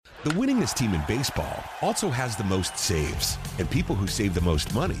The winningest team in baseball also has the most saves, and people who save the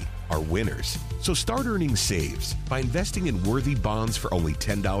most money are winners. So start earning saves by investing in worthy bonds for only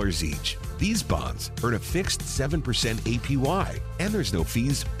 $10 each. These bonds earn a fixed 7% APY, and there's no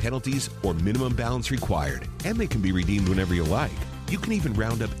fees, penalties, or minimum balance required, and they can be redeemed whenever you like. You can even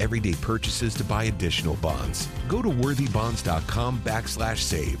round up everyday purchases to buy additional bonds. Go to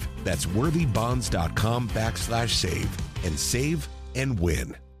worthybonds.com/save. That's worthybonds.com/save and save and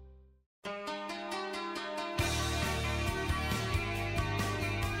win.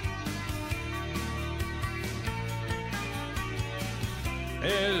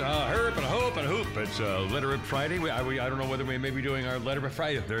 Herp and a hope and a hoop. It's Letter Rip Friday. I don't know whether we may be doing our Letter Rip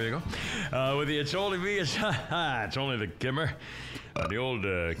Friday. There you go. With the It's Only Me, it's only the Kimmer. The old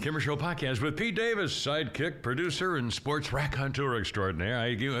Kimmer Show podcast with Pete Davis, sidekick, producer, and sports raconteur extraordinaire. I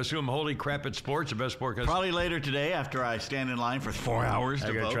assume Holy Crap at Sports, the best sport. Probably later today after I stand in line for 4 hours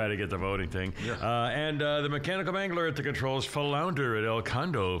I got to try to get the voting thing. Yeah. And the mechanical mangler at the controls, Flounder at El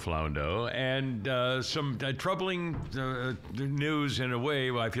Condo Floundo. And some troubling news in a way.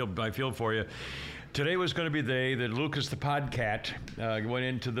 I feel for you. Today was going to be the day that Lucas the Podcat went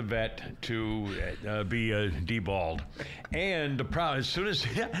into the vet to be deballed. And as soon as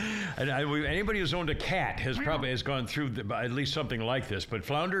anybody who's owned a cat has gone through at least something like this. But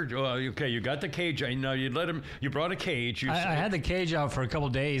Flounder, okay, you got the cage. Now you brought a cage. I had the cage out for a couple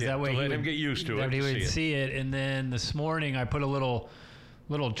days. That way to let him get used to it. That he would see it. And then this morning I put a little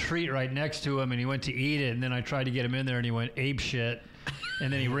treat right next to him, and he went to eat it. And then I tried to get him in there, and he went ape shit.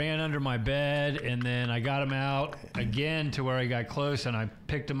 And then he ran under my bed, and then I got him out again to where I got close, and I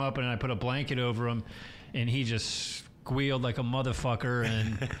picked him up, and I put a blanket over him, and he just squealed like a motherfucker,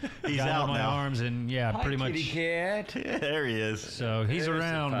 and he's got out in my now. arms, and Hi, pretty much. Kitty cat. Yeah, there he is. So he's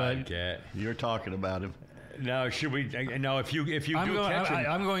around, but you're talking about him. Now, should we? Now, if you catch him,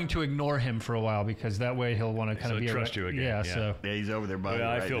 I'm going to ignore him for a while because that way he'll want to kind of be trust you again. Yeah, So he's over there by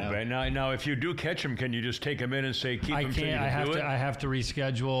I feel bad. Now, if you do catch him, can you just take him in and say keep him? I have to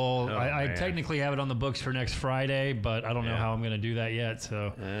reschedule. I technically have it on the books for next Friday, but I don't know how I'm going to do that yet.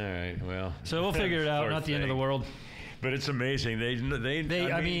 So all right, well, so we'll figure it out. Not the end of the world. But it's amazing.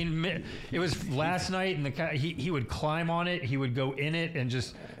 I mean, it was last night, and he would climb on it. He would go in it and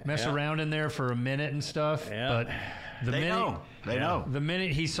just mess around in there for a minute and stuff. Yeah. But They know. The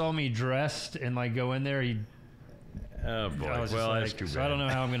minute he saw me dressed and go in there, he. Oh boy! Well, that's too bad. So I don't know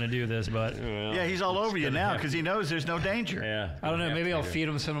how I'm going to do this, but yeah, he's all over you now because he knows there's no danger. Yeah, I don't know. Maybe I'll feed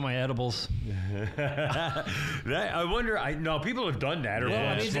him some of my edibles. I wonder. No, people have done that.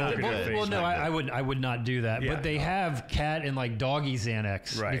 I would not do that. Yeah. But they have cat and doggy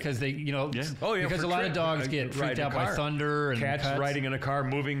Xanax, right? Because they, because a lot of dogs get freaked out by thunder and cats riding in a car,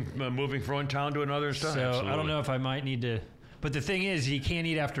 moving from one town to another and stuff. So Absolutely. I don't know if I might need to. But the thing is, he can't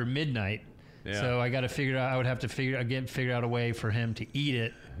eat after midnight. Yeah. So I got to figure out. I would have to figure out a way for him to eat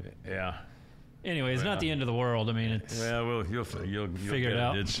it. Yeah. Anyway, it's not the end of the world. I mean, it's. Well, you'll figure it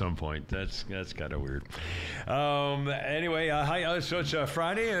out at some point. That's kind of weird. Anyway, hi. So it's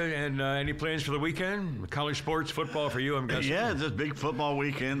Friday, and any plans for the weekend? College sports, football for you, I'm guessing. Yeah, it's a big football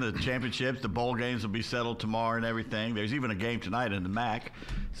weekend. The championships, the bowl games will be settled tomorrow, and everything. There's even a game tonight in the MAC.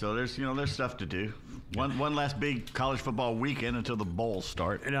 So there's stuff to do. One last big college football weekend until the bowls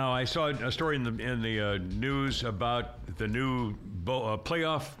start. Now, I saw a story in the news about the new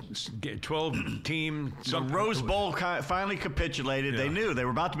playoff 12-team. The Rose Bowl finally capitulated. Yeah. They knew they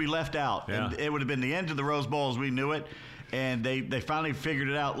were about to be left out. Yeah. And it would have been the end of the Rose Bowl as we knew it. And they finally figured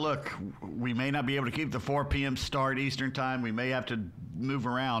it out. Look, we may not be able to keep the 4 p.m. start Eastern time. We may have to move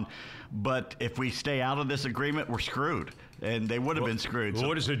around. But if we stay out of this agreement, we're screwed. And they would have been screwed. Well, so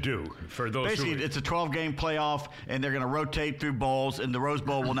what does it do for those? Basically, it's a 12-game playoff, and they're going to rotate through bowls, and the Rose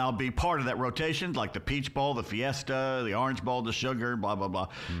Bowl will now be part of that rotation, like the Peach Bowl, the Fiesta, the Orange Bowl, the Sugar, blah, blah, blah.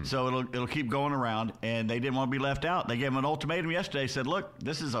 So it'll keep going around, and they didn't want to be left out. They gave them an ultimatum yesterday, said, look,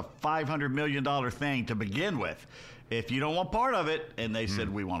 this is a $500 million thing to begin with. If you don't want part of it, and they said,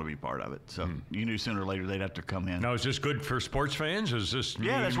 we want to be part of it. So you knew sooner or later they'd have to come in. Now, is this good for sports fans? Is this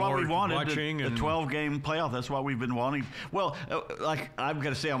that's what we wanted, the 12-game playoff. That's what we've been wanting. Well, like I'm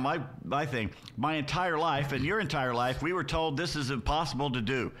going to say on my thing, my entire life and your entire life, we were told this is impossible to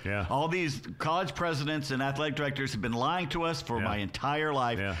do. Yeah. All these college presidents and athletic directors have been lying to us for my entire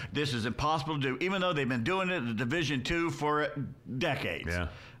life. Yeah. This is impossible to do, even though they've been doing it in Division II for decades. Yeah.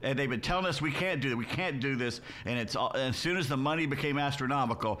 And they've been telling us we can't do that. We can't do this. And as soon as the money became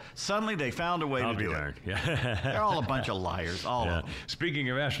astronomical, suddenly they found a way to do it. Yeah. They're all a bunch of liars, all of them. Speaking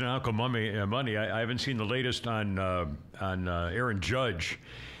of astronomical money, I haven't seen the latest on Aaron Judge.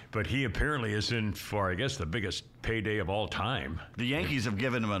 But he apparently is in for, I guess, the biggest payday of all time. The Yankees have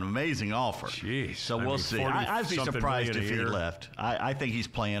given him an amazing offer. Jeez. So we'll see. I'd be surprised if he left. I think he's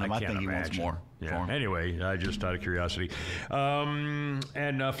playing him. I think he wants more. Yeah. Anyway, just out of curiosity. And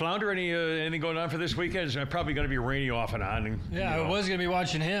Flounder, anything going on for this weekend? It's probably going to be rainy off and on. Yeah, I was going to be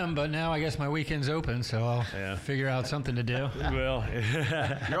watching him, but now I guess my weekend's open, so I'll figure out something to do. Well,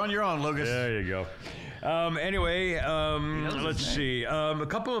 you're on your own, Lucas. There you go. Anyway, let's see. A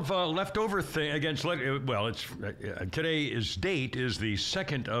couple of leftover things against. Well, it's today's date is the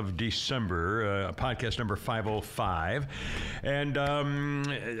 2nd of December. Podcast number 505, and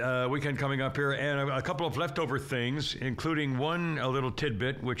weekend coming up here, and a couple of leftover things, including a little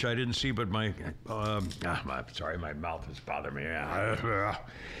tidbit which I didn't see, but my mouth is bothering me.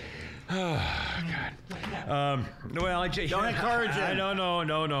 Oh, God. Well, don't encourage it.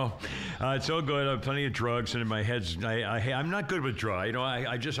 No. It's so good. I have plenty of drugs, and in my head's I'm not good with drugs.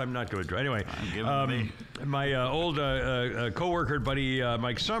 I'm not good with drugs. Anyway, my old coworker buddy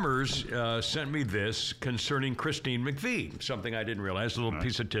Mike Summers sent me this concerning Christine McVie. Something I didn't realize. A little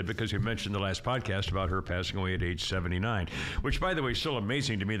piece of tidbit because you mentioned the last podcast about her passing away at age 79, which, by the way, is still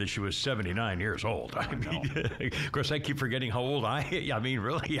amazing to me that she was 79 years old. I mean, of course, I keep forgetting how old I am. I mean,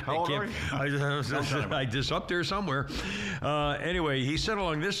 really, how old are you? I just up there somewhere. Anyway, he sent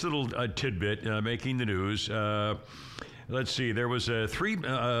along this little tidbit making the news. Let's see. There was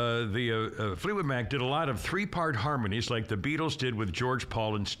Fleetwood Mac did a lot of 3-part harmonies like the Beatles did with George,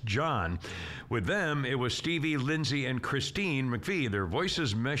 Paul, and John. With them, it was Stevie, Lindsay, and Christine McVie. Their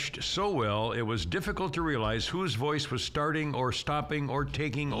voices meshed so well, it was difficult to realize whose voice was starting or stopping or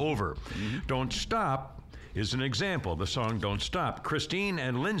taking over. Mm-hmm. Don't Stop is an example. The song Don't Stop. Christine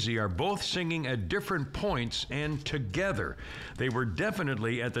and Lindsay are both singing at different points and together. They were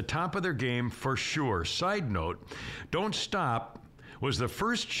definitely at the top of their game for sure. Side note, Don't Stop was the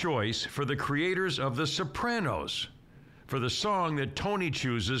first choice for the creators of The Sopranos for the song that Tony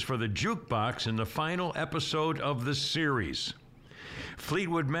chooses for the jukebox in the final episode of the series.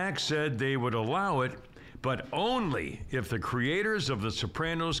 Fleetwood Mac said they would allow it, but only if the creators of The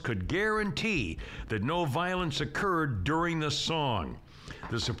Sopranos could guarantee that no violence occurred during the song.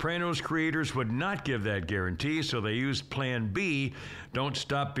 The Sopranos creators would not give that guarantee, so they used Plan B, Don't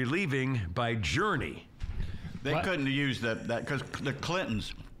Stop Believing by Journey. They couldn't use that because the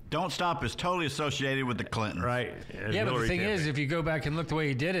Clintons. Don't Stop is totally associated with the Clintons. Right. Yeah, but the thing is, if you go back and look the way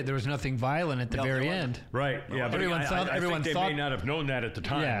he did it, there was nothing violent at the very end. Right. Yeah. But everyone thought they may not have known that at the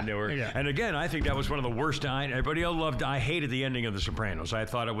time. Yeah, they were, and again, I think that was one of the worst. Everybody else loved. I hated the ending of The Sopranos. I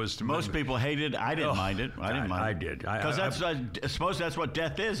thought it was. Most people hated. I didn't mind it. I didn't mind. I did. Because I suppose that's what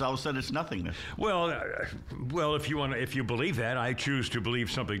death is. All of a sudden, it's nothingness. Well, if you believe that, I choose to believe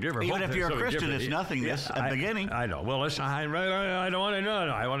something different. Even if you're a Christian, it's nothingness at the beginning. I know. Well, listen, I don't want to know.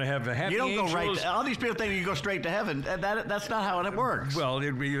 I want to have a happy. You don't go right. All these people think you go straight to heaven. That's not how it works. Well,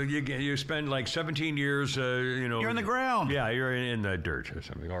 you spend like 17 years. You're in the ground. Yeah, you're in the dirt or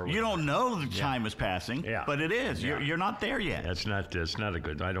something. Or you don't know the time is passing. Yeah. But it is. Yeah. You're not there yet. It's not a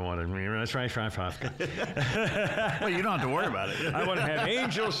good. I don't want to. That's right. Well, you don't have to worry about it. I want to have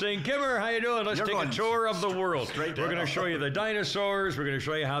angels sing. Kimmer, how you doing? Let's take a tour of the world. We're going to show you the dinosaurs. We're going to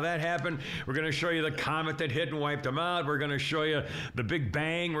show you how that happened. We're going to show you the comet that hit and wiped them out. We're going to show you the Big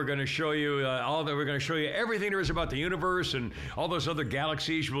Bang. We're going to show you all that. We're going to show you everything there is about the universe and all those other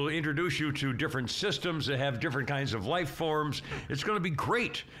galaxies. We'll introduce you to different systems that have different kinds of life forms. It's going to be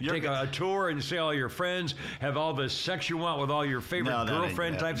great. Take a tour and see all your friends. Have all the sex you want with all your favorite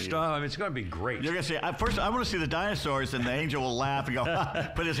girlfriend type stuff. I mean, it's going to be great. You're going to say, first, I want to see the dinosaurs, and the angel will laugh and go,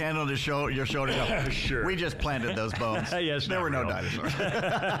 put his hand on your shoulder and go, sure. We just planted those bones. Yes, there were no dinosaurs.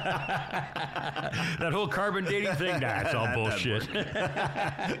 That whole carbon dating thing, that's all bullshit.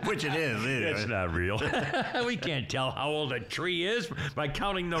 Which it is. It's not real. We can't tell how old a tree is by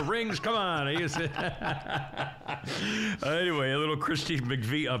counting the rings. Come on. Anyway, a little Christine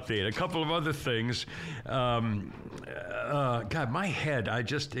McVie update. A couple of other things. God, my head,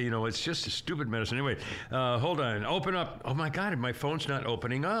 it's just a stupid medicine. Anyway, hold on. Open up. Oh, my God, my phone's not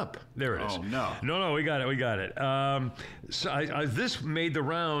opening up. There it is. Oh, no. No, we got it. So this made the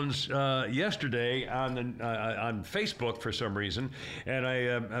rounds yesterday on Facebook for some reason, and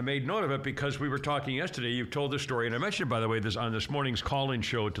I made note of it because we were talking yesterday. You've told this story, and I mentioned, by the way, on this morning's call-in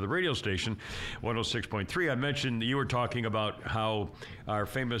show to the radio station, 106.3. I mentioned that you were talking about how our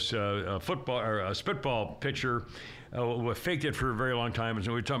famous spitball pitcher faked it for a very long time, and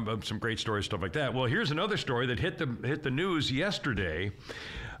so we were talking about some great stories, stuff like that. Well, here's another story that hit the news yesterday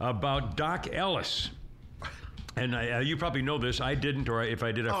about Doc Ellis. And you probably know this. I didn't, or if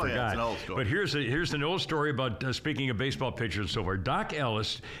I did, I forgot. Yeah, it's an old story. But here's an old story about speaking of baseball pitchers and so forth. Doc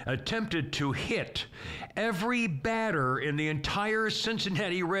Ellis attempted to hit every batter in the entire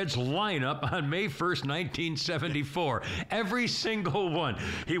Cincinnati Reds lineup on May 1st, 1974. Every single one.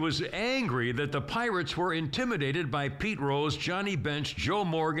 He was angry that the Pirates were intimidated by Pete Rose, Johnny Bench, Joe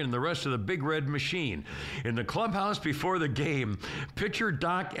Morgan, and the rest of the Big Red Machine. In the clubhouse before the game, pitcher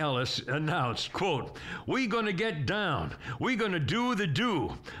Doc Ellis announced, quote, "We gonna get down. We gonna do the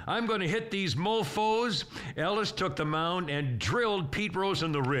do. I'm gonna hit these mofos." Ellis took the mound and drilled Pete Rose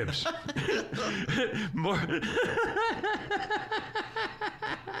in the ribs.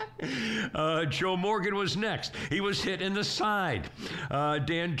 Joe Morgan was next. He was hit in the side.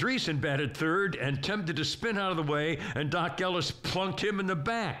 Dan Dreesen batted third and attempted to spin out of the way, and Doc Ellis plunked him in the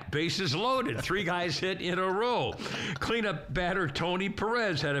back. Bases loaded. 3 guys hit in a row. Cleanup batter Tony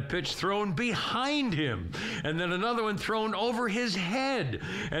Perez had a pitch thrown behind him, and then another one thrown over his head,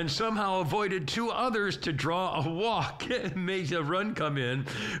 and somehow avoided 2 others to draw a walk. Made a run come in.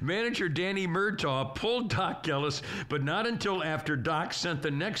 Manager Danny Murtaugh pulled Doc Ellis, but not until after Doc sent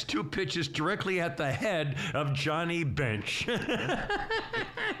the next 2 pitches directly at the head of Johnny Bench.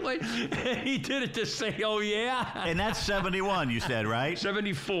 He did it to say, "Oh yeah." And that's 71, you said, right?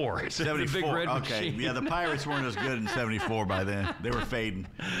 74. 74. The Big Red Okay. Machine. Yeah, the Pirates weren't as good in 74 by then. They were fading.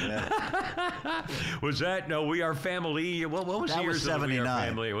 Yeah. Was that no? We Are Family. What was That the was years of the We Are 79.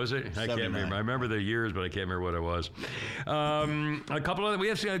 Family? Was it? I can't 79. remember. I remember the years, but I can't remember what it was. A couple of we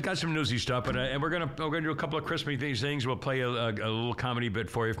have got some newsy stuff, but and we're gonna do a couple of Christmas things. We'll play a little comedy bit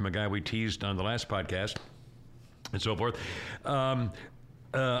for you from a guy we teased on the last podcast, and so forth. A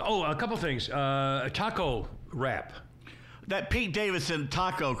couple things. Taco wrap. That Pete Davidson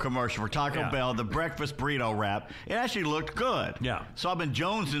taco commercial for Taco Bell, the breakfast burrito wrap, it actually looked good. Yeah. So I've been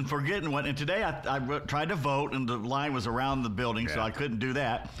jonesing for getting one, and today I tried to vote, and the line was around the building, so I couldn't do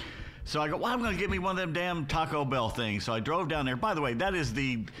that. So I go, well, I'm going to get me one of them damn Taco Bell things. So I drove down there. By the way, that is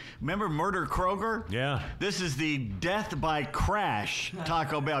remember Murder Kroger? Yeah. This is the Death by Crash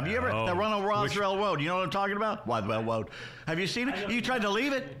Taco Bell. Have you ever, that run on Roswell Road? You know what I'm talking about? Roswell Road. Have you seen it? You tried to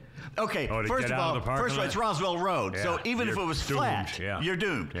leave it? Okay, first of all, it's Roswell Road. Yeah. So even if it was doomed. flat, you're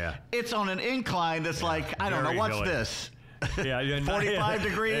doomed. Yeah. It's on an incline that's like, I don't know, what's hilly. this? Yeah, 45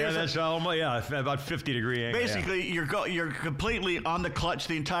 degrees. Yeah, that's almost about 50 degree angle. Basically, you're completely on the clutch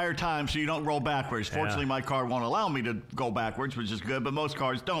the entire time, so you don't roll backwards. Fortunately, my car won't allow me to go backwards, which is good. But most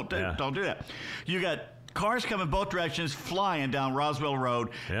cars don't do that. You got cars coming both directions, flying down Roswell Road,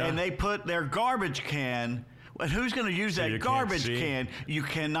 and they put their garbage can. And who's going to use that garbage can? You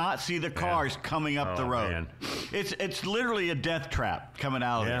cannot see the cars coming up the road. Man. It's literally a death trap coming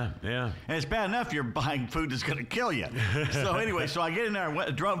out of it. Yeah. And it's bad enough you're buying food that's going to kill you. So anyway, I get in there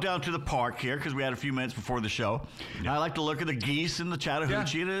and drove down to the park here because we had a few minutes before the show. Yeah. I like to look at the geese and the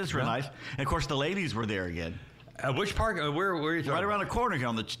Chattahoochee. And it's real nice. And of course, the ladies were there again. Which park? Where are you talking Right around the corner here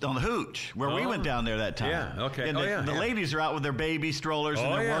on the Hooch, where we went down there that time. Yeah, okay. And the ladies are out with their baby strollers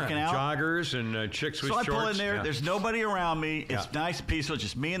and they're working out. Joggers and chicks with shorts. So I pull in there. There's nobody around me. It's nice, peaceful. It's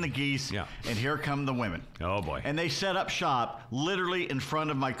just me and the geese. Yeah. And here come the women. Oh, boy. And they set up shop literally in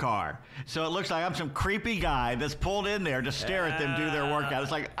front of my car. So it looks like I'm some creepy guy that's pulled in there to stare at them do their workout.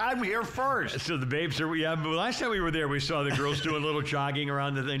 It's like, I'm here first. So the babes are, last time we were there, we saw the girls doing a little jogging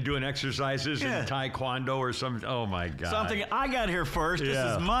around the thing, doing exercises in taekwondo or something. Oh, my God. So I'm thinking, I got here first. This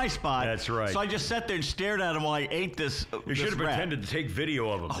is my spot. That's right. So I just sat there and stared at them while I ate this. You should have pretended to take video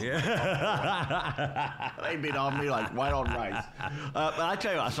of them. Yeah. They'd been on me like white on rice. But I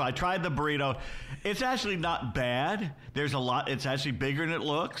tell you what, so I tried the burrito. It's actually not bad. There's a lot. It's actually bigger than it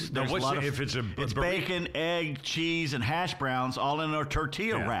looks. There's Now, a lot of, it's bacon, egg, cheese, and hash browns all in a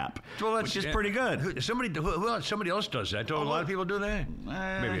tortilla wrap, which is pretty good. Somebody else does that. Don't a lot of people do that?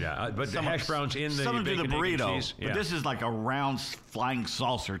 Maybe not. But the hash browns in the some do bacon, the egg, and burrito. cheese. But this is like a round flying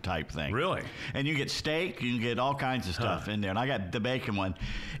saucer type thing. Really? And you get steak, you can get all kinds of stuff in there. And I got the bacon one.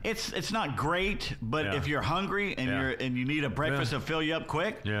 It's not great, but if you're hungry and you need a breakfast to fill you up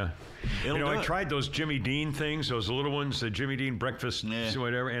quick, I tried those Jimmy Dean things, those little ones, the Jimmy Dean breakfast,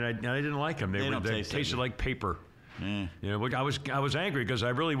 whatever, and I didn't like them. They tasted like paper. I was angry because I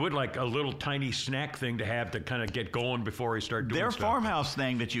really would like a little tiny snack thing to have to kind of get going before I start doing Their stuff. farmhouse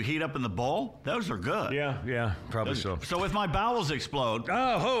thing that you heat up in the bowl, those are good. Yeah, probably so. So if my bowels explode,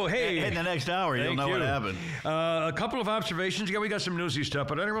 hey, in the next hour, you'll know what happened. A couple of observations. We got some newsy stuff,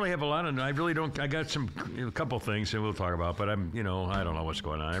 but I don't really have a lot of. I really don't. I got a couple things that we'll talk about, but I don't know what's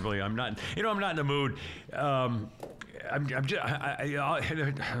going on. I'm not in the mood. I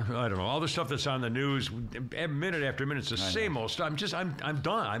don't know, all the stuff that's on the news, minute after minute, it's the same old stuff. I'm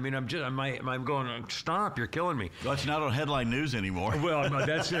done. I mean, I'm going, stop, you're killing me. Well, it's not on headline news anymore. Well,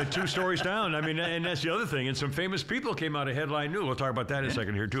 that's 2 stories down. I mean, and that's the other thing. And some famous people came out of headline news. We'll talk about that in a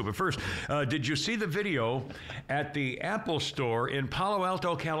second here, too. But first, did you see the video at the Apple store in Palo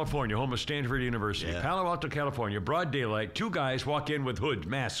Alto, California, home of Stanford University? Yeah. Palo Alto, California, broad daylight. 2 guys walk in with hoods,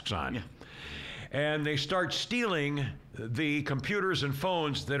 masks on. Yeah. And they start stealing the computers and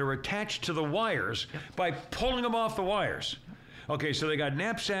phones that are attached to the wires by pulling them off the wires. Okay, so they got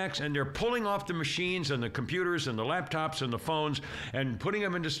knapsacks, and they're pulling off the machines and the computers and the laptops and the phones and putting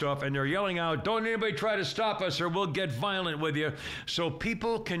them into stuff, and they're yelling out, "Don't anybody try to stop us or we'll get violent with you." So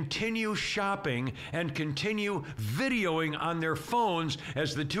people continue shopping and continue videoing on their phones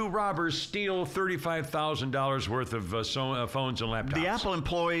as the 2 robbers steal $35,000 worth of phones and laptops. The Apple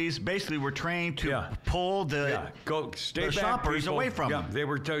employees basically were trained to pull the stay back, shoppers people. away from them.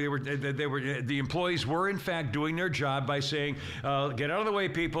 The employees were in fact doing their job by saying, "Get out of the way,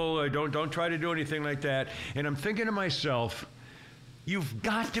 people! Don't try to do anything like that." And I'm thinking to myself, you've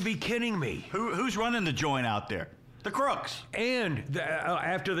got to be kidding me. Who's running the joint out there? The crooks. And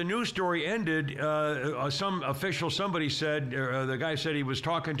after the news story ended, some official, somebody said, the guy said he was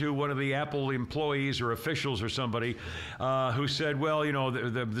talking to one of the Apple employees or officials or somebody who said, well, you know,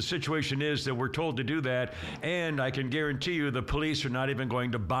 the situation is that we're told to do that, and I can guarantee you the police are not even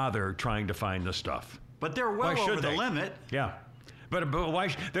going to bother trying to find the stuff. But they're well over the limit. Yeah. But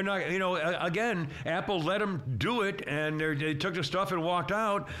why? They're not, you know, again, Apple let them do it, and they took the stuff and walked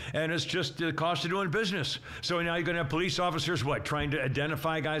out, and it's just the cost of doing business. So now you're going to have police officers, trying to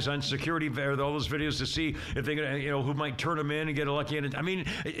identify guys on security, or all those videos to see if they're going to, you know, who might turn them in and get a lucky end. I mean,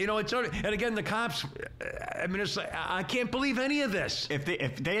 you know, and again, the cops, I mean, it's like, I can't believe any of this. If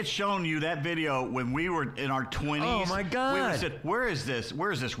they had shown you that video when we were in our 20s, oh my God, we would have said, where is this?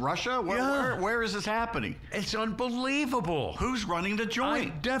 Where is this? Russia? Where is this happening? It's unbelievable. Who's running the joint? I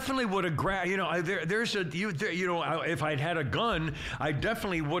definitely would have grabbed, you know, if I'd had a gun, I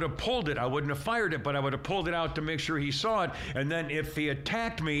definitely would have pulled it. I wouldn't have fired it, but I would have pulled it out to make sure he saw it. And then if he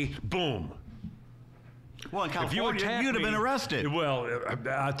attacked me, boom. Well, in California, you'd have been arrested. Well,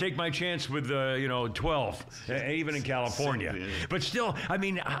 I'll take my chance with 12, even in California. But still, I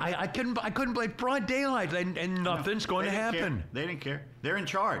mean, I couldn't blame broad daylight, and nothing's going to happen. They didn't care. They're in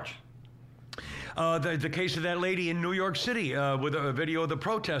charge. The case of that lady in New York City with a video of the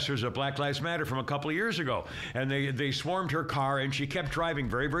protesters at Black Lives Matter from a couple of years ago. And they swarmed her car, and she kept driving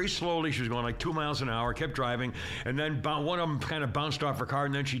very, very slowly. She was going like 2 miles an hour, kept driving. And then one of them kind of bounced off her car,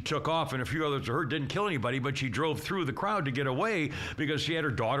 and then she took off. And a few others of her didn't kill anybody, but she drove through the crowd to get away because she had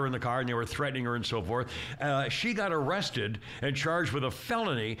her daughter in the car, and they were threatening her and so forth. She got arrested and charged with a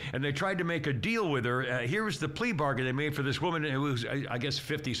felony, and they tried to make a deal with her. Here was the plea bargain they made for this woman who was, I guess,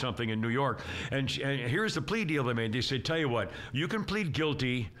 50-something in New York. And here's the plea deal they made. They said, tell you what, you can plead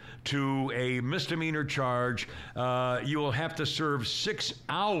guilty to a misdemeanor charge. You will have to serve 6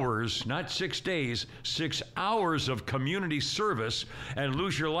 hours, not 6 days, 6 hours of community service and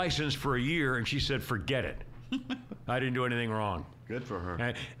lose your license for a year. And she said, forget it. I didn't do anything wrong. Good for her.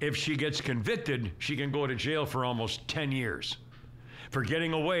 And if she gets convicted, she can go to jail for almost 10 years for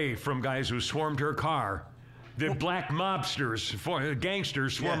getting away from guys who swarmed her car. The black mobsters,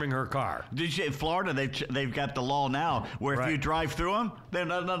 gangsters swarming her car. Did you, in Florida, they've got the law now where if you drive through them, then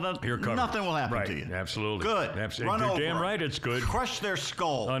nothing will happen to you. Absolutely. Good. Run over damn right it's good. Crush their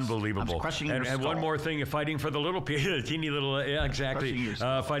skulls. Unbelievable. Crushing their skull. And one more thing, fighting for the little people, teeny little, exactly.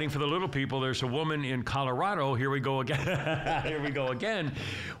 Fighting for the little people. There's a woman in Colorado, here we go again,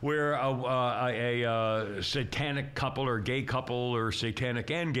 where a satanic couple or gay couple or satanic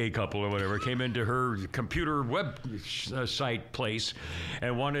and gay couple or whatever came into her computer web site place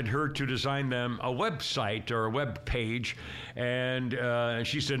and wanted her to design them a website or a web page, and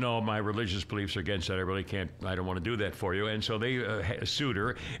she said, no, my religious beliefs are against that. I don't want to do that for you. And so they sued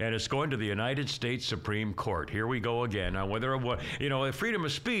her, and it's going to the United States Supreme Court. Here we go again. Now, whether freedom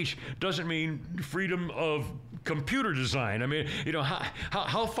of speech doesn't mean freedom of computer design. I mean,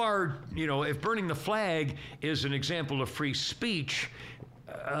 how far, if burning the flag is an example of free speech,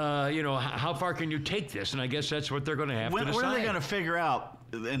 how far can you take this? And I guess that's what they're going to have to decide. When are they going to figure out,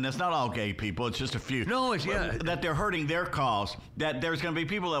 and it's not all gay people, it's just a few. No, that they're hurting their cause, that there's going to be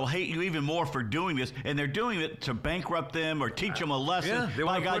people that will hate you even more for doing this, and they're doing it to bankrupt them or teach them a lesson. They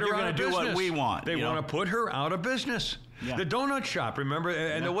want to put her you're out going of to do business. what we want. They want to put her out of business. Yeah. The donut shop, remember,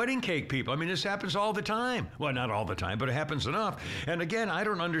 and the wedding cake people. I mean, this happens all the time. Well, not all the time, but it happens enough. And again, I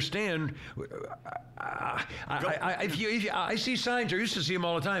don't understand. I see signs. I used to see them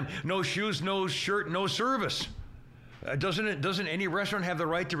all the time. No shoes, no shirt, no service. Doesn't any restaurant have the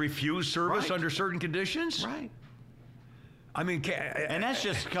right to refuse service Right. under certain conditions? Right. I mean, And that's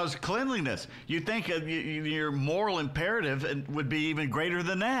just because cleanliness. You think your moral imperative would be even greater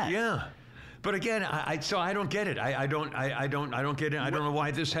than that. yeah. But again, so I don't get it. I don't get it. I don't know why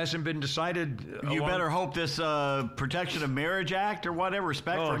this hasn't been decided. You better hope this Protection of Marriage Act or whatever,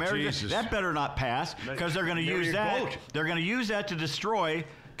 Respect Oh, for Marriage, Jesus. that better not pass, because they're going to There use you that. go. They're going to use that to destroy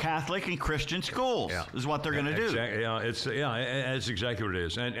Catholic and Christian schools. Yeah. Is what they're going to do. Exactly, it's exactly what it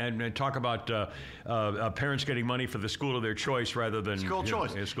is. And talk about parents getting money for the school of their choice rather than School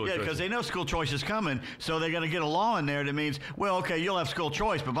choice. School Yeah, choice. because they know school choice is coming, so they're going to get a law in there that means, well, okay, you'll have school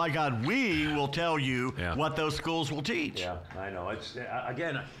choice, but by God, we will tell you Yeah. what those schools will teach. Yeah, I know. It's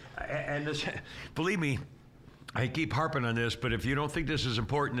again, and this, believe me, I keep harping on this, but if you don't think this is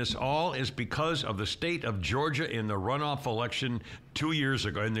important, this all is because of the state of Georgia in the runoff election 2 years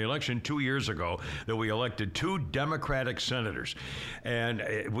ago, that we elected 2 Democratic senators. And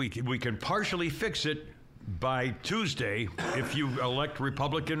we can partially fix it by Tuesday if you elect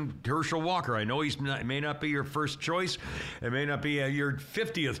Republican Herschel Walker. I know it may not be your first choice. It may not be your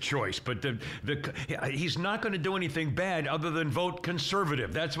 50th choice, but he's not going to do anything bad other than vote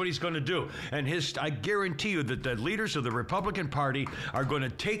conservative. That's what he's going to do. And I guarantee you that the leaders of the Republican Party are going to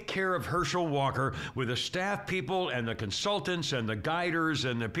take care of Herschel Walker with the staff people and the consultants and the guiders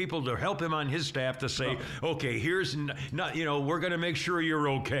and the people to help him on his staff to say, okay, here's not, we're going to make sure you're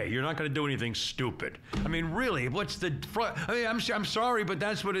okay. You're not going to do anything stupid. I mean, really, what's the? I mean, I'm sorry, but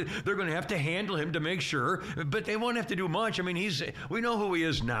that's what they're going to have to handle him to make sure. But they won't have to do much. I mean, we know who he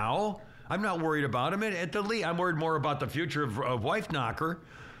is now. I'm not worried about him. At the least, I'm worried more about the future of Wife Knocker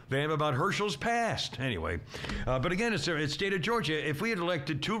than about Herschel's past. Anyway, but again, it's state of Georgia. If we had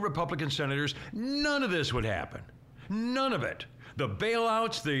elected 2 Republican senators, none of this would happen. None of it. The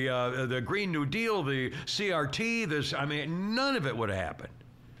bailouts, the Green New Deal, the CRT, none of it would have happened.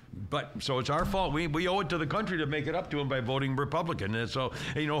 But so it's our fault. We owe it to the country to make it up to him by voting Republican. And so,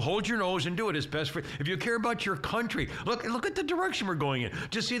 hold your nose and do it. It's best for if you care about your country. Look at the direction we're going in.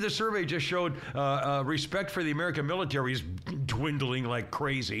 Just see the survey just showed respect for the American military is dwindling like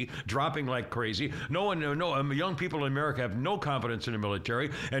crazy, dropping like crazy. Young people in America have no confidence in the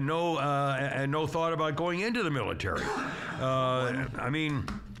military and no thought about going into the military.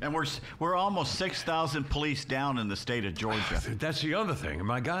 And we're almost 6,000 police down in the state of Georgia. That's the other thing.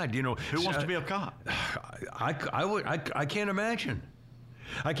 My God, Who wants to be a cop? I can't imagine.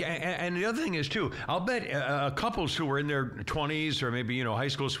 And the other thing is, too, I'll bet couples who are in their 20s or maybe, high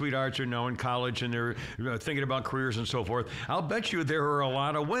school sweethearts are now in college and they're thinking about careers and so forth. I'll bet you there are a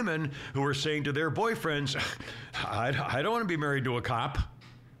lot of women who are saying to their boyfriends, I don't want to be married to a cop.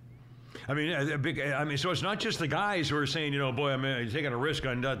 So it's not just the guys who are saying, boy, I'm taking a risk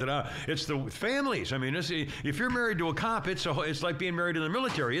on da-da-da. It's the families. If you're married to a cop, it's like being married in the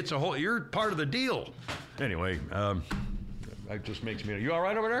military. You're part of the deal. Anyway, that just makes me. You all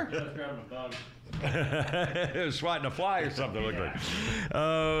right over there? Just grabbing a bug. Swatting a fly or something. Look like.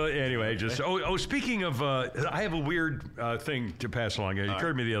 Anyway, speaking of, I have a weird thing to pass along. It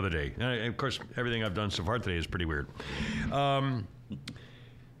occurred to me the other day. And of course, everything I've done so far today is pretty weird.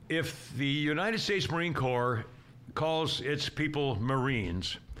 If the United States Marine Corps calls its people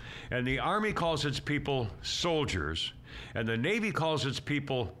Marines, and the Army calls its people soldiers, and the Navy calls its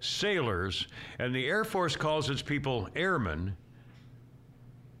people sailors, and the Air Force calls its people airmen,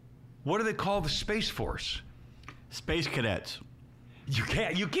 what do they call the Space Force? Space cadets. You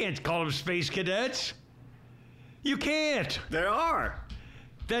can't call them Space Cadets. You can't. There are.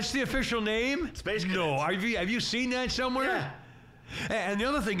 That's the official name? Space Cadets. No. Have you seen that somewhere? Yeah. And the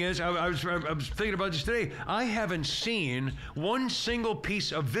other thing is, I was thinking about this today. I haven't seen one single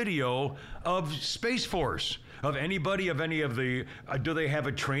piece of video of Space Force. Of anybody, of any of the, do they have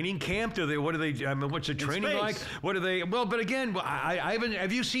a training camp? What's the training like? What do they, but again, I haven't,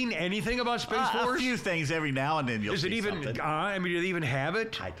 have you seen anything about Space Force? A few things every now and then you'll see something. Do they even have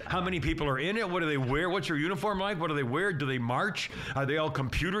it? How many people are in it? What do they wear? What's your uniform like? What do they wear? Do they march? Are they all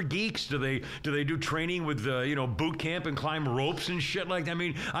computer geeks? Do they do training with, boot camp and climb ropes and shit like that?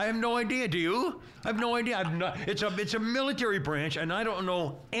 I have no idea. Do you? I have no idea. It's a military branch, and I don't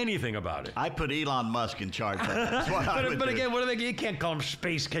know anything about it. I put Elon Musk in charge. That's what I would but do. again, what are they? You can't call them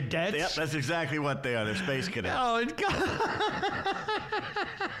space cadets. Yep, that's exactly what they are. They're space cadets. Oh, and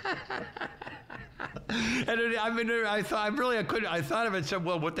I thought of it and said,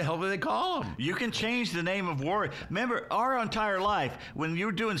 well, what the hell do they call them? You can change the name of warrior. Remember, our entire life, when you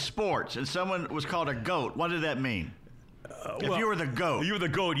were doing sports and someone was called a GOAT, what did that mean? If you were the GOAT. You were the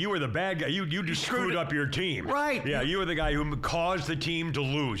GOAT. You were the bad guy. You just screwed up your team. Right. Yeah, you were the guy who caused the team to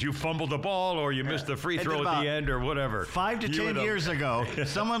lose. You fumbled the ball or you missed the free throw at the end or whatever. 5 to 10 years ago,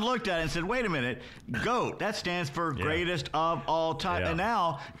 someone looked at it and said, wait a minute, GOAT, that stands for greatest of all time. Yeah. And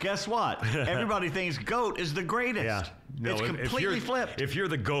now, guess what? Everybody thinks GOAT is the greatest. Yeah. No, it's completely flipped. If you're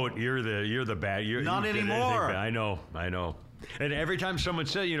the GOAT, you're the bad. Not anymore. I know. And every time someone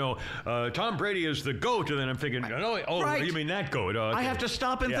says, Tom Brady is the GOAT, and then I'm thinking, Right. You mean that GOAT? Okay. I have to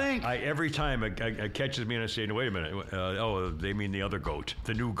stop and think. Every time it catches me and I say, no, wait a minute. They mean the other GOAT,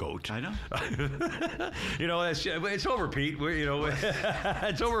 the new GOAT. I know. It's over, Pete.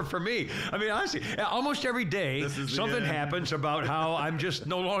 It's over for me. I mean, honestly, almost every day something happens about how I'm just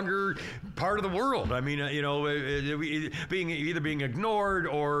no longer part of the world. I mean, being ignored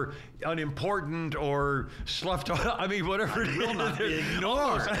or unimportant or sloughed off. I mean, whatever. Will not be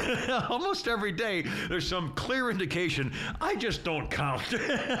ignored. Almost every day, there's some clear indication I just don't count.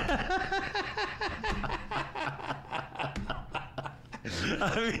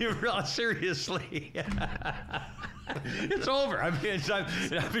 I mean, seriously. It's over. I mean, I'm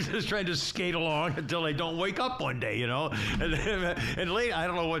just trying to skate along until I don't wake up one day, And late, I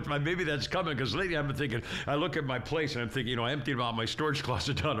don't know what. Maybe that's coming because lately I've been thinking. I look at my place and I'm thinking, I emptied out my storage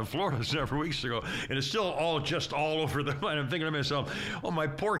closet down in Florida several weeks ago, and it's still all over the. And I'm thinking to myself, oh, my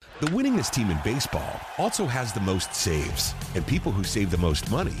poor. The winningest team in baseball also has the most saves, and people who save the most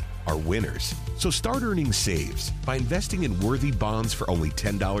money are winners. So start earning saves by investing in worthy bonds for only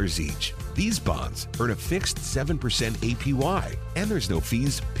 $10 each. These bonds earn a fixed 7% APY, and there's no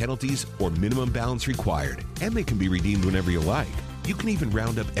fees, penalties, or minimum balance required, and they can be redeemed whenever you like. You can even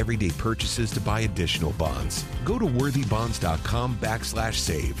round up everyday purchases to buy additional bonds. Go to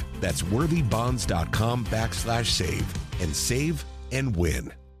worthybonds.com/save. That's worthybonds.com/save and save and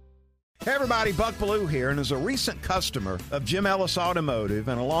win. Hey everybody, Buck Bellew here, and as a recent customer of Jim Ellis Automotive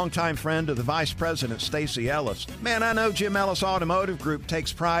and a longtime friend of the Vice President, Stacy Ellis, man, I know Jim Ellis Automotive Group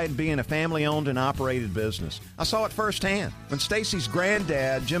takes pride in being a family-owned and operated business. I saw it firsthand. When Stacy's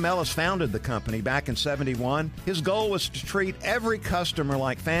granddad, Jim Ellis, founded the company back in '71, his goal was to treat every customer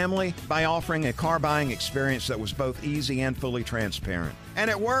like family by offering a car buying experience that was both easy and fully transparent. And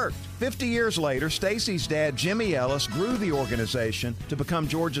it worked. 50 years later, Stacy's dad, Jimmy Ellis, grew the organization to become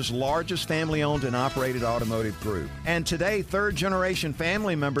Georgia's largest family-owned and operated automotive group. And today, third-generation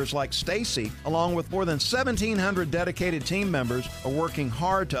family members like Stacy, along with more than 1,700 dedicated team members, are working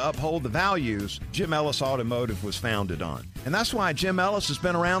hard to uphold the values Jim Ellis Automotive was founded on. And that's why Jim Ellis has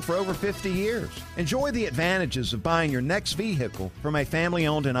been around for over 50 years. Enjoy the advantages of buying your next vehicle from a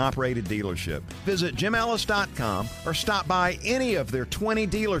family-owned and operated dealership. Visit JimEllis.com or stop by any of their 20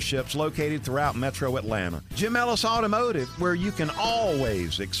 dealerships located throughout Metro Atlanta. Jim Ellis Automotive, where you can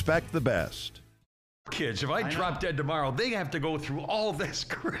always expect the best. Kids, if I drop dead tomorrow, they have to go through all this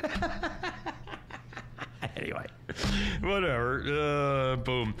crap. Anyway, whatever.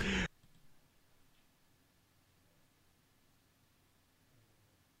 Boom.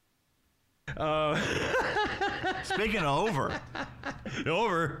 Speaking of over.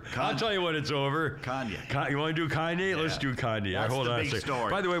 I'll tell you when it's over. Kanye. You want to do Kanye? Yeah. Let's do Kanye. That's Hold the on a big second.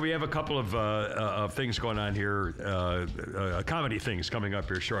 story. By the way, we have a couple of things going on here, comedy things coming up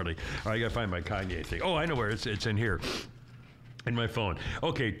here shortly. All right, I got to find my Kanye thing. Oh, I know where it's in here. In my phone.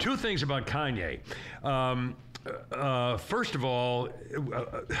 Okay, two things about Kanye. First of all,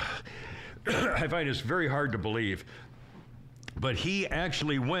 I find this very hard to believe, but he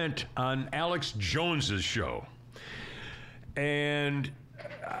actually went on Alex Jones's show. And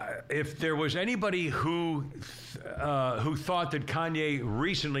if there was anybody who thought that Kanye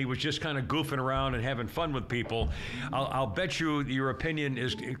recently was just kind of goofing around and having fun with people, I'll bet you your opinion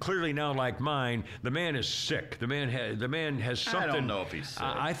is clearly now like mine. The man is sick. The man has something. I don't know if he's sick.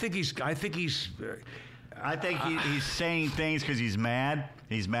 I think he's saying things because he's mad.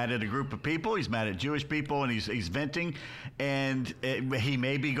 He's mad at a group of people. He's mad at Jewish people, and he's venting. And he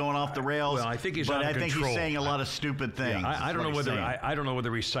may be going off the rails. Well, I think he's but out of I think control. he's saying a lot of stupid things. Yeah, I don't know whether I don't know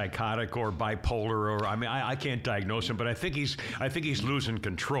whether he's psychotic or bipolar or I can't diagnose him, but I think he's losing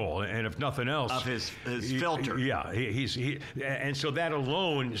control. And if nothing else, of his filter. Yeah, and so that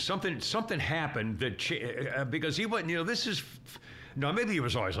alone, something happened that because he went. This is. No, maybe he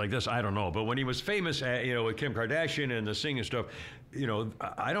was always like this. I don't know. But when he was famous, with Kim Kardashian and the singing stuff,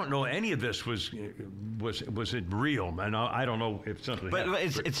 I don't know any of this was it real, man. I don't know if something. But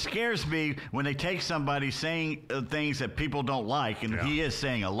it scares me when they take somebody saying things that people don't like, and he is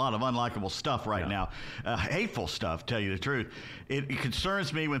saying a lot of unlikable stuff right now, hateful stuff. Tell you the truth, it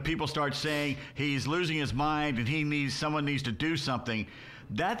concerns me when people start saying he's losing his mind and someone needs to do something.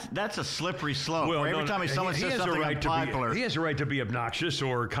 that's a slippery slope. Well, every time someone says something unpopular, he has a right to be obnoxious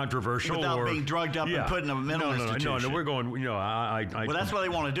or controversial without being drugged up and put in a mental institution. No, we're going. Well, that's what they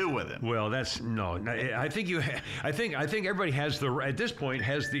want to do with him. Well, that's no. I think everybody has at this point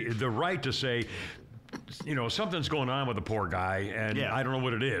has the right to say, something's going on with the poor guy, and I don't know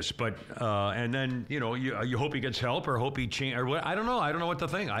what it is. But and then you hope he gets help or hope he change or what. I don't know. I don't know what to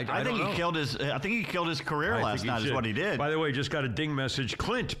think. I think he killed his. I think he killed his career last night. Is what he did. By the way, just got a ding message.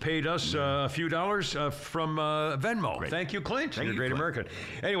 Clint paid us a few dollars from Venmo. Great. Thank you, Clint. Thank you, Great Clint. American.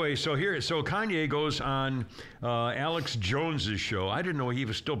 Anyway, so Kanye goes on Alex Jones's show. I didn't know he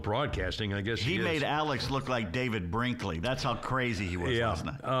was still broadcasting. I guess he made Alex look like David Brinkley. That's how crazy he was last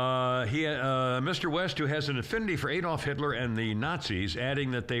night. Mr. West, who has an affinity for Adolf Hitler and the Nazis,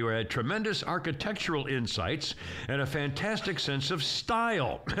 adding that they had tremendous architectural insights and a fantastic sense of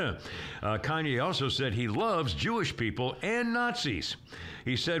style. Kanye also said he loves Jewish people and Nazis.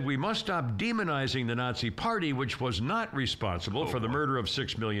 He said, we must stop demonizing the Nazi Party, which was not responsible for the murder of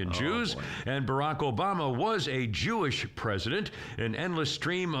 6 million Jews. And Barack Obama was a Jewish president, an endless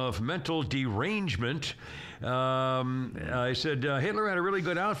stream of mental derangement. I said, Hitler had a really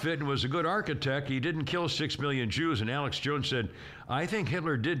good outfit and was a good architect. He didn't kill 6 million Jews. And Alex Jones said, I think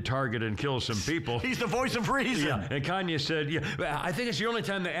Hitler did target and kill some people. He's the voice of reason. Yeah. And Kanye said, I think it's the only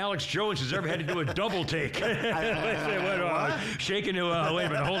time that Alex Jones has ever had to do a double take. Shaking to, wait a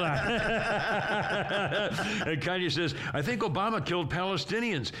minute, hold on. And Kanye says, I think Obama killed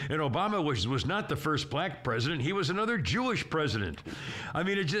Palestinians. And Obama was not the first black president. He was another Jewish president. I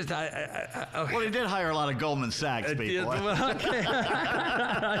mean, it just... Well, he did hire a lot of Goldman Sachs people. Okay.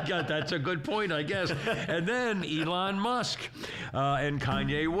 That's a good point, I guess. And then Elon Musk and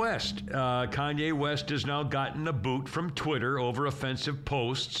Kanye West. Kanye West has now gotten a boot from Twitter over offensive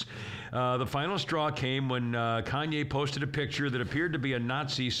posts. The final straw came when Kanye posted a picture that appeared to be a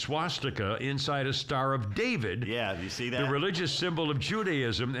Nazi swastika inside a Star of David. Yeah, do you see that? The religious symbol of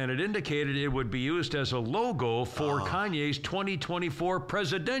Judaism, and it indicated it would be used as a logo for Kanye's 2024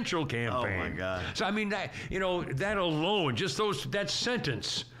 presidential campaign. Oh, my God. So, I mean, that alone, just that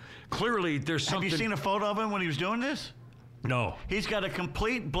sentence, clearly there's something. Have you seen a photo of him when he was doing this? No. He's got a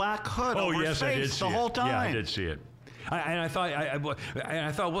complete black hood over his face the whole time. Yeah, I did see it. I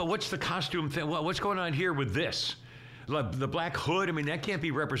thought, well, what's the costume thing? What's going on here with this? The black hood. I mean, that can't be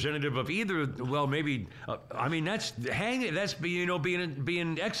representative of either. Well, maybe. I mean, that's hanging. That's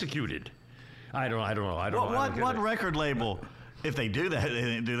being executed. I don't know. What record label? If they do that,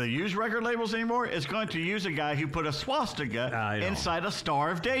 do they use record labels anymore? It's going to use a guy who put a swastika inside a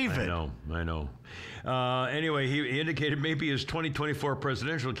Star of David. I know. Anyway, he indicated maybe his 2024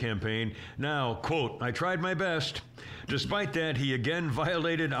 presidential campaign. Now, quote, I tried my best. Despite that, he again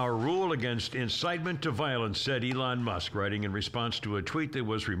violated our rule against incitement to violence, said Elon Musk, writing in response to a tweet that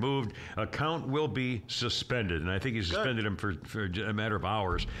was removed. Account will be suspended. And I think he suspended him for a matter of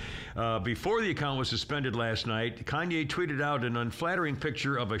hours. Before the account was suspended last night, Kanye tweeted out an unflattering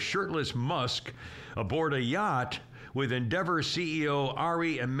picture of a shirtless Musk aboard a yacht with Endeavor CEO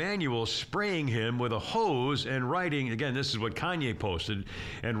Ari Emanuel spraying him with a hose and writing, again, this is what Kanye posted,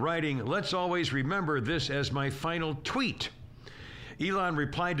 and writing, let's always remember this as my final tweet. Elon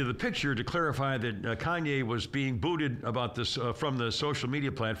replied to the picture to clarify that Kanye was being booted about this from the social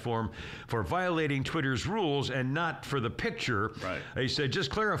media platform for violating Twitter's rules and not for the picture. Right. He said, just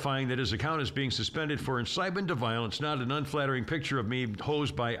clarifying that his account is being suspended for incitement to violence, not an unflattering picture of me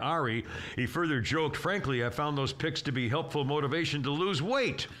hosed by Ari. He further joked, frankly, I found those pics to be helpful motivation to lose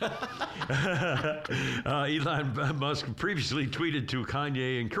weight. Elon Musk previously tweeted to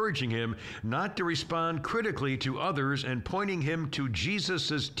Kanye, encouraging him not to respond critically to others and pointing him to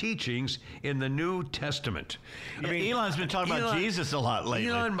Jesus' teachings in the New Testament. I mean, Elon's been talking about Jesus a lot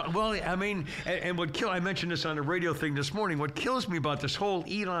lately. I mentioned this on the radio thing this morning. What kills me about this whole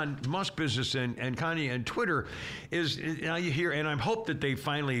Elon Musk business and Kanye and Twitter is now you hear, and I hope that they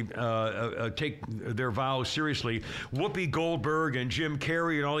finally take their vows seriously. Whoopi Goldberg and Jim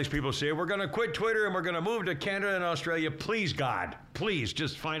Carrey and all these people say, we're going to quit Twitter and we're going to move to Canada and Australia. Please, God, please,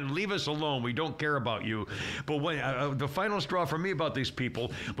 just leave us alone. We don't care about you. But when the final straw for me about these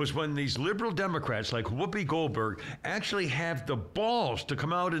people was when these liberal Democrats like Whoopi Goldberg actually have the balls to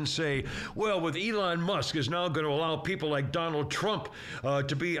come out and say, well, with Elon Musk is now going to allow people like Donald Trump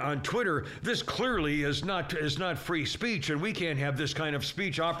to be on Twitter, this clearly is not free speech, and we can't have this kind of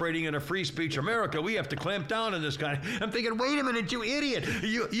speech operating in a free speech America. We have to clamp down on this kind. I'm thinking, wait a minute, you idiot.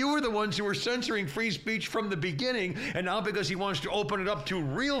 You were the ones who were censoring free speech from the beginning, and now because he wants to open it up to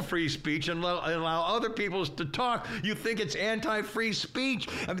real free speech and allow other people to talk, you think it's anti my free speech.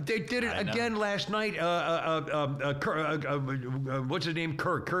 I mean, they did it again last night. What's his name?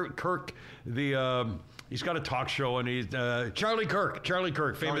 Kirk. He's got a talk show, and he's Charlie Kirk,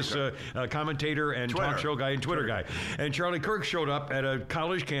 famous commentator and talk show guy and Twitter guy. And Charlie Kirk showed up at a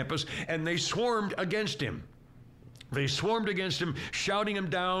college campus, and they swarmed against him. They swarmed against him, shouting him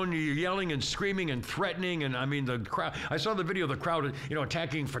down, yelling and screaming and threatening. And I mean, the crowd. I saw the video of the crowd,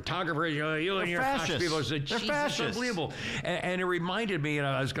 attacking photographers. You and your Fox people. I said, Jesus, it's unbelievable. And it reminded me, and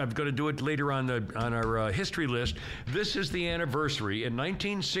I'm going to do it later on our history list. This is the anniversary in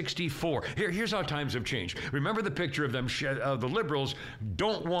 1964. Here's how times have changed. Remember the picture of them? The liberals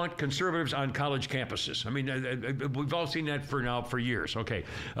don't want conservatives on college campuses. I mean, we've all seen that for years. Okay,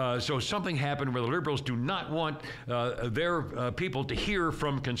 so something happened where the liberals do not want their people to hear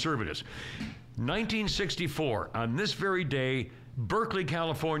from conservatives. 1964, on this very day, Berkeley,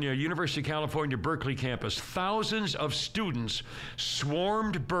 California, University of California, Berkeley campus, thousands of students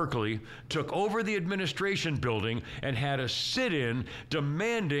swarmed Berkeley, took over the administration building, and had a sit-in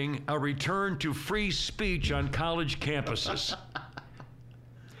demanding a return to free speech on college campuses.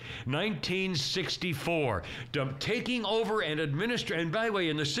 1964, taking over and administrating. And by the way,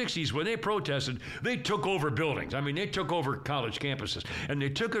 in the 60s, when they protested, they took over buildings. I mean, they took over college campuses. And they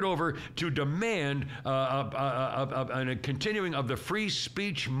took it over to demand a continuing of the free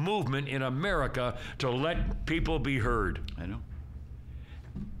speech movement in America to let people be heard. I know.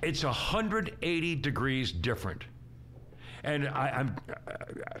 It's 180 degrees different. And I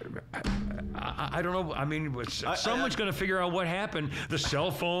don't know. I mean, someone's going to figure out what happened. The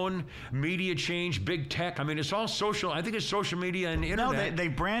cell phone, media change, big tech. I mean, it's all social. I think it's social media and internet. No, they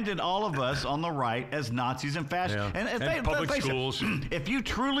branded all of us on the right as Nazis and fascists. Yeah. And public schools. If you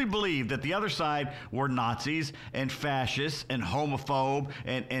truly believe that the other side were Nazis and fascists and homophobe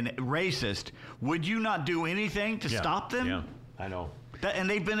and racist, would you not do anything to stop them? Yeah, I know. And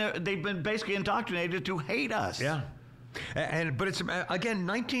they've been basically indoctrinated to hate us. Yeah. But it's, again,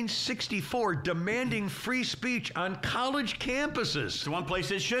 1964, demanding free speech on college campuses. It's the one place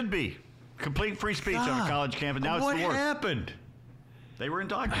it should be. Complete free speech on a college campus. Now it's the worst. What happened? They were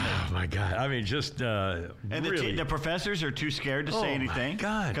indoctrinated. Oh, my God. I mean, just and really. The professers are too scared to say anything.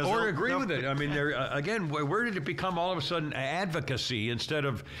 God. Or agree with it. I mean, again, where did it become all of a sudden advocacy instead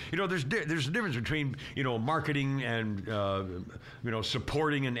of, there's a difference between, marketing and,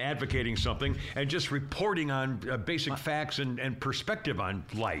 supporting and advocating something and just reporting on basic facts and perspective on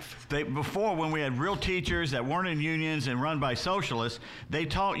life. Before, when we had real teachers that weren't in unions and run by socialists, they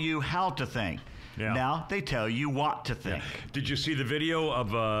taught you how to think. Yeah. Now they tell you what to think. Yeah. Did you see the video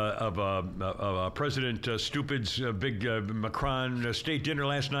of President Stupid's big Macron state dinner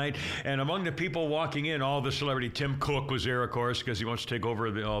last night? And among the people walking in, all the celebrity, Tim Cook was there, of course, because he wants to take over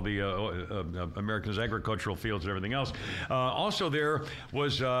all the America's agricultural fields and everything else. Also there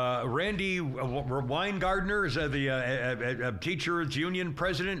was Randy Weingartner, the teachers union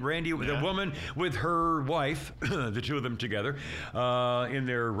president. Randy, the woman with her wife, the two of them together, in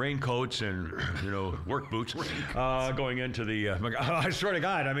their raincoats and work boots, going into the. I swear to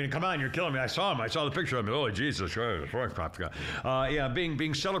God, I mean, come on, you're killing me. I saw him. I saw the picture of him. Oh, Jesus!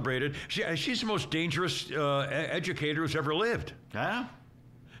 Being celebrated. She's the most dangerous educator who's ever lived. Yeah.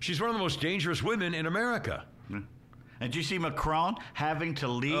 She's one of the most dangerous women in America. And did you see Macron having to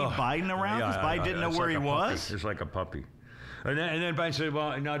lead Biden around because Biden didn't know where he was? It's like a puppy. And then Biden said,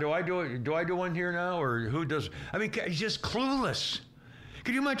 "Well, now do I do one here now, or who does?" I mean, he's just clueless.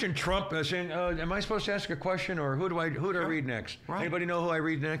 Could you imagine Trump saying, am I supposed to ask a question, or who do I read next? Right. Anybody know who I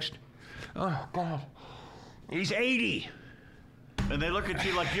read next? Oh, God. He's 80. And they look at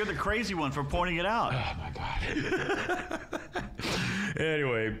you like you're the crazy one for pointing it out. Oh, my God.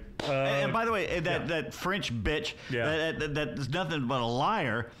 Anyway. And by the way, that French bitch, that's nothing but a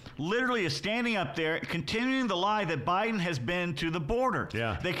liar, literally is standing up there continuing the lie that Biden has been to the border.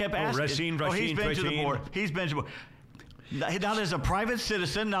 Yeah. They kept asking, he's been to the border. He's been to the border. Not as a private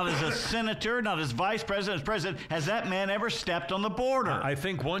citizen, not as a senator, not as vice president, as president, has that man ever stepped on the border? I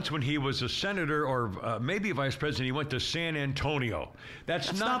think once when he was a senator or maybe a vice president, he went to San Antonio.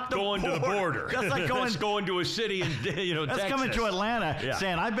 That's not going to the border. That's like going. That's going to a city in That's Texas. Coming to Atlanta,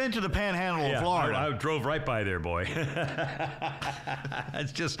 saying I've been to the Panhandle of Florida. I drove right by there, boy.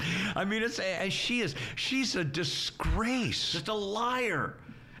 It's just, I mean, she's a disgrace. Just a liar.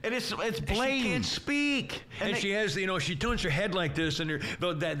 And it's She blatant. can't speak, and she has, she turns her head like this, and that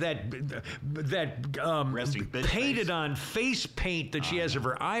Resting bitch painted face. on face paint that she has of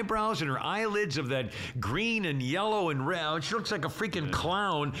her eyebrows and her eyelids of that green and yellow and red. She looks like a freaking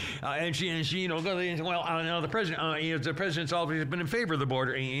clown, and she the president, the president's always been in favor of the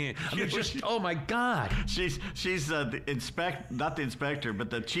border. I mean, it's just, oh my God. She's the not the inspector,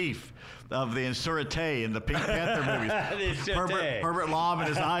 but the chief of the Insurite in the Pink Panther movies. Herbert Lom and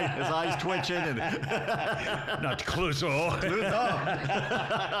his eyes twitching, and Not Clouseau.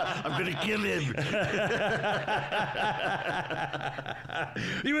 I'm gonna kill him.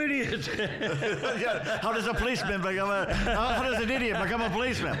 You idiot. Yeah, how does a policeman become how does an idiot become a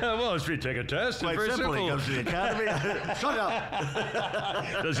policeman? Well, if you take a test, it's Quite very simply, simple. goes to the academy. Shut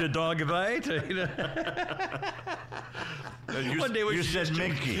up. Does your dog bite? One day we You should said just-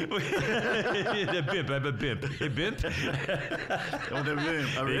 Minky. The bimp. I'm a bimp. A bimp? The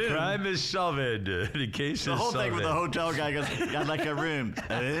crime is solved. The case The is whole solved. thing with the hotel guy goes, I'd like a room.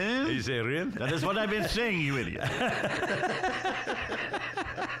 You say rim? That is what I've been saying, you idiot.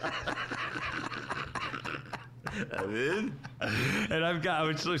 And I've got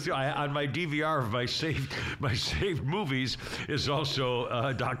on my DVR of my saved movies is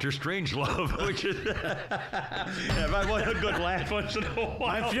also Dr. Strangelove, which is if I want a good laugh once in a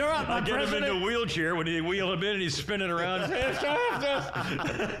while. If you're up, I my get him in president. the wheelchair when they wheel him in and he's spinning around.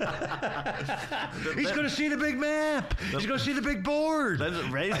 He's going to see the big map. He's going to see the big board. Then it's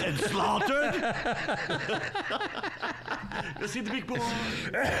raised and slaughtered. Let's see the big boy.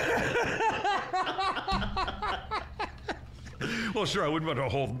 Well, sir, I wouldn't want to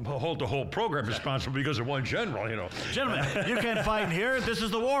hold the whole program responsible because of one general, Gentlemen, you can't fight in here. This is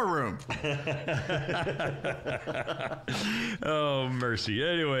the war room. Oh, mercy.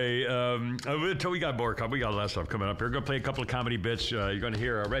 Anyway, we got more. We got a lot of stuff coming up here. We're going to play a couple of comedy bits. You're going to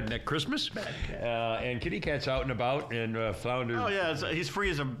hear Redneck Christmas. And Kitty Cat's out and about. And Flounder. Oh, yeah. He's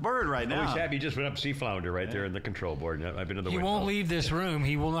free as a bird right now. He's happy. He just went up to see Flounder right there in the control board. I've been in the He window. won't leave this room.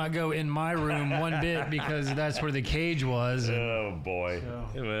 He will not go in my room one bit because that's where the cage was. Oh, boy.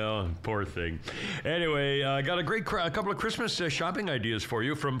 Well, poor thing. Anyway, I got a couple of Christmas shopping ideas for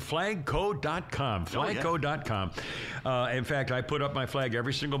you from flagco.com. Flagco.com. In fact, I put up my flag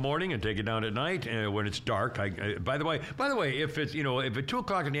every single morning and take it down at night when it's dark. By the way, if it's, if at 2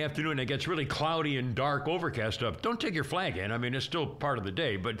 o'clock in the afternoon it gets really cloudy and dark, overcast up, don't take your flag in. I mean, it's still part of the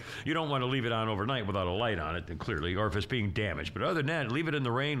day, but you don't want to leave it on overnight without a light on it, clearly, or if it's being damaged. But other than that, leave it in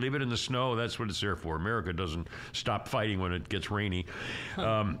the rain, leave it in the snow. That's what it's there for. America doesn't stop fighting when it gets rainy.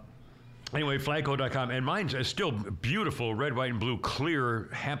 Anyway, flagco.com, and mine's still beautiful red, white, and blue, clear,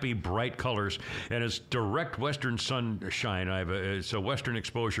 happy, bright colors, and it's direct western sunshine. It's a western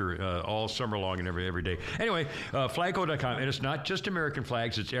exposure all summer long and every day. Anyway, flagco.com, and it's not just American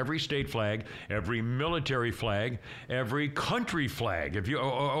flags; it's every state flag, every military flag, every country flag. If you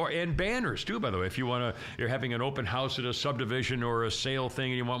and banners too, by the way. If you're having an open house at a subdivision or a sale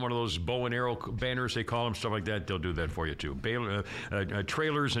thing, and you want one of those bow and arrow banners, they call them, stuff like that, they'll do that for you too.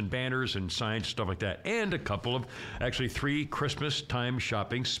 Trailers and banners and signs, stuff like that, and a couple of, actually 3 Christmas time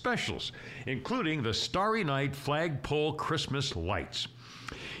shopping specials, including the Starry Night Flagpole Christmas Lights.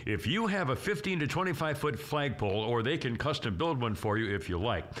 If you have a 15 to 25 foot flagpole, or they can custom build one for you if you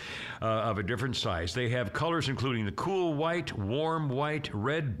like, of a different size. They have colors including the cool white, warm white,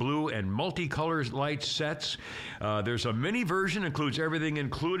 red, blue, and multicolor light sets. There's a mini version, includes everything,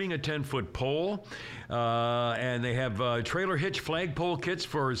 including a 10-foot pole. And they have trailer hitch flagpole kits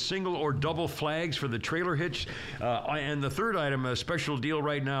for single or double flags for the trailer hitch. And the third item, a special deal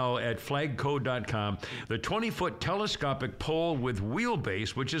right now at flagco.com, the 20-foot telescopic pole with wheelbase,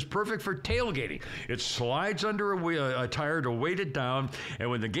 which is perfect for tailgating. It slides under a tire to weight it down, and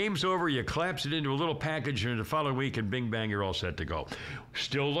when the game's over, you collapse it into a little package, and the following week, and bing, bang, you're all set to go.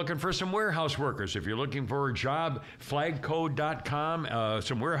 Still looking for some warehouse workers. If you're looking for a job, flagco.com,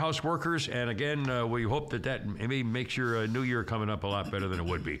 some warehouse workers, and again, we hope that maybe makes your new year coming up a lot better than it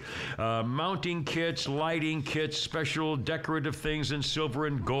would be. Mounting kits, lighting kits, special decorative things in silver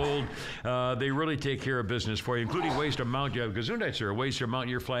and gold. They really take care of business for you, including ways to mount, you have Gesundheits here, ways to mount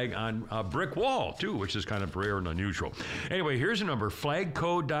your flag on a brick wall, too, which is kind of rare and unusual. Anyway, here's a number,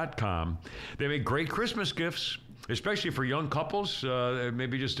 flagco.com. They make great Christmas gifts. especially for young couples,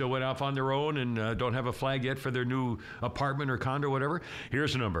 maybe just went off on their own and don't have a flag yet for their new apartment or condo, whatever.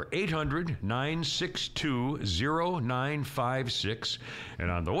 Here's the number: 800-962-0956,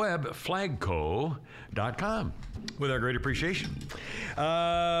 and on the web, flagco.com. With our great appreciation.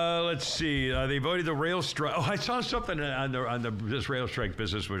 Let's see. They voted the rail strike. Oh, I saw something on this rail strike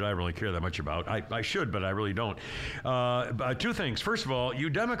business, which I don't really care that much about. I should, but I really don't. Two things. First of all, you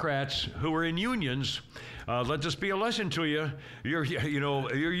Democrats who are in unions, let this be a lesson to you. Your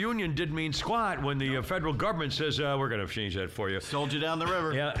union didn't mean squat when the federal government says we're going to change that for you. Sold you down the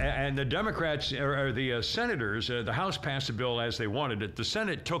river. Yeah, and the Democrats or the senators, the House passed the bill as they wanted it. The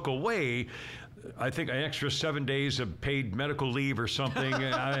Senate took away, I think, an extra 7 days of paid medical leave or something,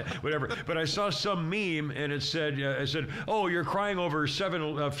 whatever. But I saw some meme, and it said, "Oh, you're crying over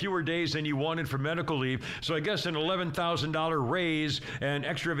 7 fewer days than you wanted for medical leave. So I guess an $11,000 raise and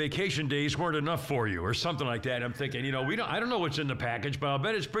extra vacation days weren't enough for you," or something like that. I'm thinking, I don't know what's in the package, but I'll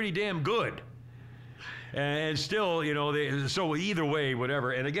bet it's pretty damn good. And still, so either way,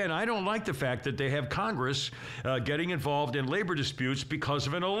 whatever. And again, I don't like the fact that they have Congress getting involved in labor disputes because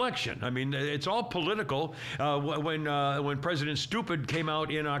of an election. I mean, it's all political. When President Stupid came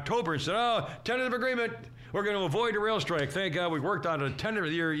out in October and said, tentative agreement, we're going to avoid a rail strike. Thank God we worked on a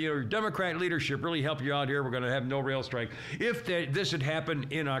tentative. Your Democrat leadership really helped you out here. We're going to have no rail strike. If this had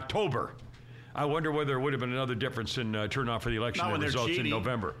happened in October, I wonder whether there would have been another difference in turnout for the election that results in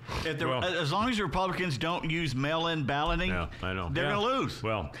November. As long as the Republicans don't use mail-in balloting, I know. They're going to lose.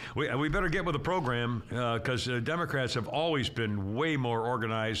 Well, we better get with the program because Democrats have always been way more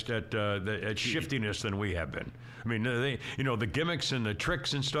organized at shiftiness than we have been. I mean, the gimmicks and the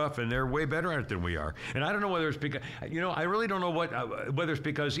tricks and stuff, and they're way better at it than we are. And I don't know whether it's because, I really don't know whether it's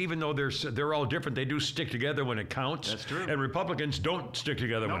because even though they're all different, they do stick together when it counts. That's true. And Republicans don't stick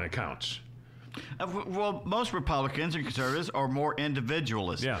together when it counts. Well, most Republicans and conservatives are more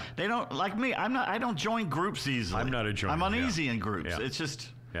individualist. Yeah. They don't, like me, I don't join groups easily. I'm not a joiner. I'm uneasy in groups. Yeah. It's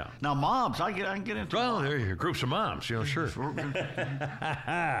just... Yeah. Now, mobs, I can get into. Well, there are groups of moms, sure.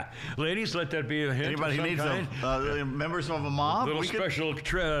 Ladies, let that be a hint. Anybody who needs members of a mob? Little special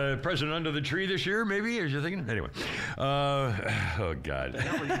present under the tree this year, maybe? Are you thinking? Anyway. Oh, God. What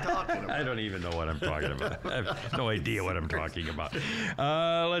are you talking about? I don't even know what I'm talking about. I have no idea what I'm talking about.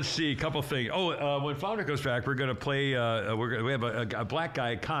 Let's see, a couple things. When Flounder goes back, we're going to play, we have a black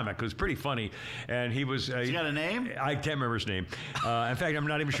guy comic who's pretty funny, and he was... Has he got a name? I can't remember his name. In fact, I'm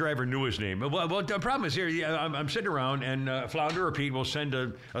not even sure I ever knew his name. Well, the problem is here, I'm sitting around, and Flounder or Pete will send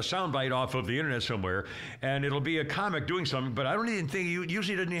a soundbite off of the internet somewhere, and it'll be a comic doing something, but I don't even think,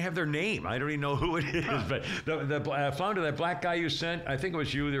 usually doesn't even have their name. I don't even know who it is. But the Flounder, that black guy you sent, I think it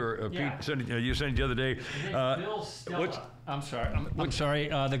was you or Pete, you sent it the other day. Bill Stella. I'm sorry.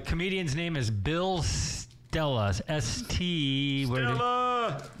 The comedian's name is Bill Stella. S-T...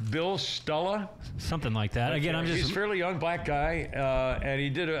 Stella! Bill Stella? Something like that. Again, he's a fairly young black guy, and he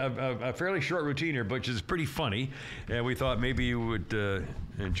did a fairly short routine here, which is pretty funny, and we thought maybe you would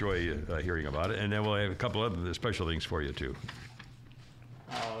enjoy hearing about it, and then we'll have a couple other special things for you, too.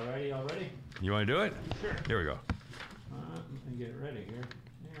 Already? You want to do it? Sure. Here we go. Let me get it ready here.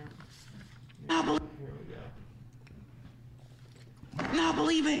 Here we go. Not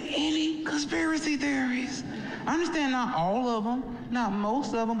believe in any conspiracy theories. I understand not all of them, not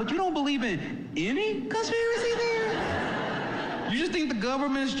most of them, but you don't believe in any conspiracy theories? You just think the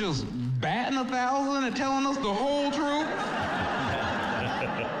government's just batting 1,000 and telling us the whole truth?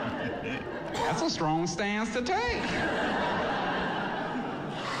 That's a strong stance to take.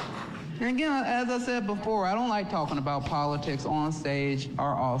 And again, as I said before, I don't like talking about politics on stage or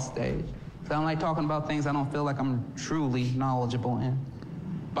off stage. I don't like talking about things I don't feel like I'm truly knowledgeable in.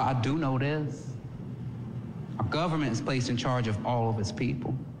 But I do know this. Our government is placed in charge of all of its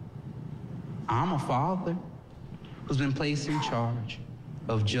people. I'm a father who's been placed in charge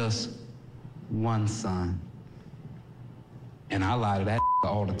of just one son. And I lie to that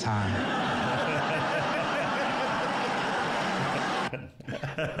all the time.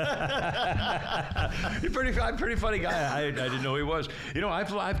 You're pretty funny guy. I didn't know he was.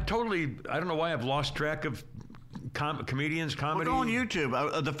 I've totally, I don't know why I've lost track of comedians, comedy. Well, go on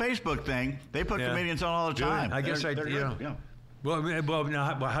YouTube. The Facebook thing, they put comedians on all the time. I guess they're yeah. Well,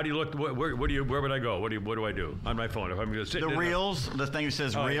 now, how do you look? Where would I go? What do I do on my phone if I'm going to sit? The Reels, the thing that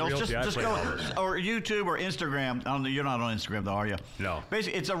says Reels. Reels, Just go or YouTube or Instagram. You're not on Instagram though, are you? No.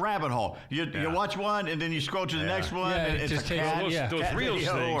 Basically, it's a rabbit hole. You watch one and then you scroll to the next one. Yeah, and it it's just a takes- cat. Those cat Reels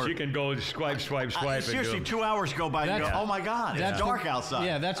video things, or- you can go swipe. Seriously, and 2 hours go by and you go, oh my God, it's dark outside.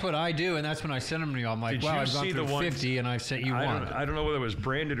 Yeah, that's what I do, and that's when I send them to you. I'm like, Did wow, you I've gone see through the ones- 50, and I've sent you one. I don't know whether it was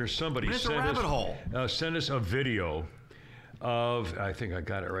Brandon or somebody. But it's a rabbit hole. Send us a video of, I think I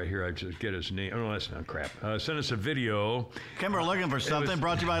got it right here. I just get his name. Oh, no, that's not crap. Send us a video. Kim, we're looking for something.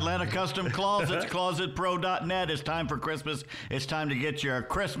 Brought to you by Atlanta Custom Closets, closetpro.net. It's time for Christmas. It's time to get your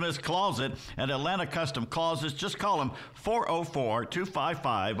Christmas closet at Atlanta Custom Closets. Just call them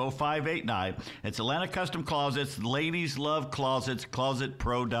 404-255-0589. It's Atlanta Custom Closets. Ladies love closets,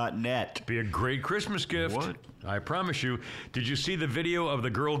 closetpro.net. Be a great Christmas gift. What? I promise you. Did you see the video of the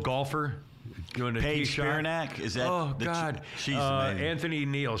girl golfer? Doing a Paige tee shot? Spiranac? Is that? Oh, God. She's amazing. Anthony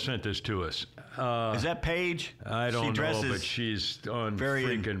Neal sent this to us. Is that Paige? I don't She know, dresses but she's very-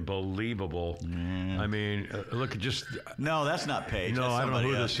 freaking believable. I mean, look, just... No, that's not Paige. No, That's I don't know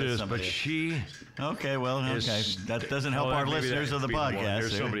somebody who else. this That's is, somebody but else. she... Okay, well, okay. That doesn't help our maybe listeners that of the could be one. podcast.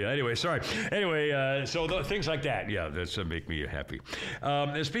 There's somebody. Anyway, sorry. Anyway, so things like that, yeah, that's make me happy.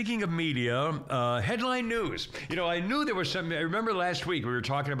 And speaking of media, headline news. You know, I knew there was something. I remember last week we were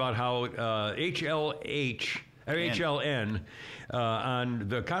talking about how HLN on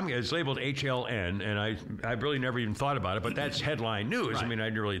the comic it's labeled HLN, and I really never even thought about it, but that's headline news. Right. I mean, I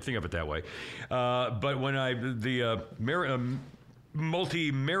didn't really think of it that way. But when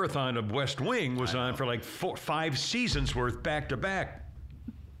multi-marathon of West Wing was on for like 5 seasons worth back to back.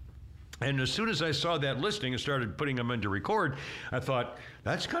 And as soon as I saw that listing and started putting them into record, I thought,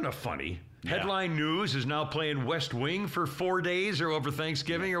 that's kind of funny. Yeah. Headline News is now playing West Wing for 4 days or over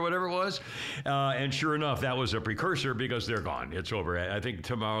Thanksgiving or whatever it was. And sure enough, that was a precursor because they're gone. It's over. I think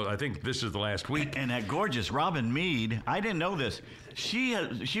this is the last week. And that gorgeous Robin Meade, I didn't know this.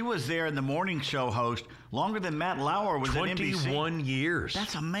 She was there in the morning show host longer than Matt Lauer was at NBC. 21 years.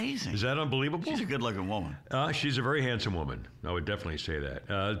 That's amazing. Is that unbelievable? She's a good-looking woman. She's a very handsome woman. I would definitely say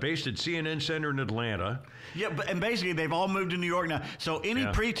that. Based at CNN Center in Atlanta. Yeah, and basically they've all moved to New York now. So any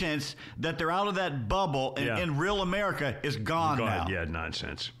pretense that they're out of that bubble in real America is gone now. Yeah,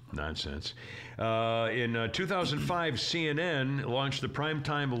 nonsense. In 2005, CNN launched the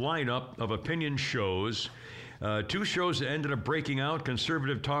primetime lineup of opinion shows. 2 shows that ended up breaking out: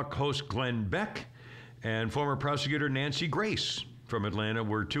 conservative talk host Glenn Beck and former prosecutor Nancy Grace from Atlanta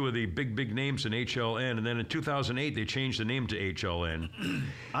were 2 of the big names in HLN. And then in 2008, they changed the name to HLN.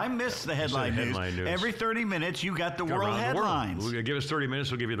 I miss the headline news. Every 30 minutes, you got the world headlines. Give us 30 minutes,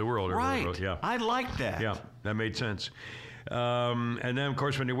 we'll give you the world. Right. Yeah. I like that. Yeah, that made sense. And then, of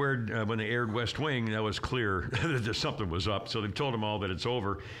course, when they aired West Wing, that was clear that something was up. So they've told them all that it's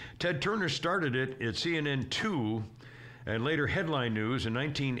over. Ted Turner started it at CNN 2 and later Headline News in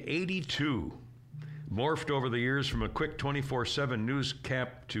 1982. Morphed over the years from a quick 24/7 news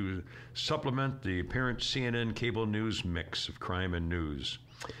cap to supplement the apparent CNN cable news mix of crime and news.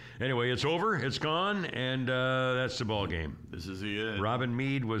 Anyway, it's over, it's gone, and that's the ball game. This is the end. Robin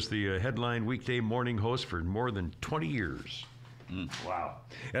Meade was the headline weekday morning host for more than 20 years. Wow.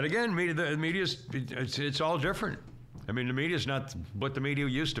 And again, the media's, it's all different. I mean, the media's not what the media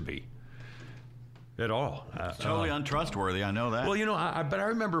used to be. At all. It's totally untrustworthy. I know that. Well, you know, but I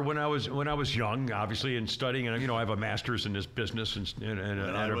remember when I was young, obviously, and studying, and I have a master's in this business and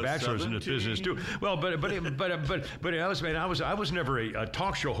a bachelor's in this business too. Well, but I was never a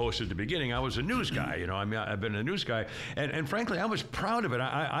talk show host at the beginning. I was a news guy. I've been a news guy, and frankly, I was proud of it.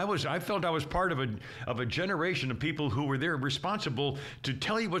 I felt I was part of a generation of people who were there responsible to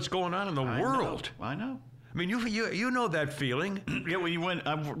tell you what's going on in the world. I know. I mean, you know that feeling. Yeah, when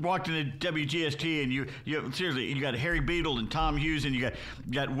I walked into WGST and you seriously, you got Harry Beadle and Tom Hughes and you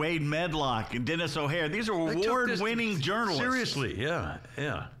got Wade Medlock and Dennis O'Hare. These are award-winning journalists. Seriously, yeah.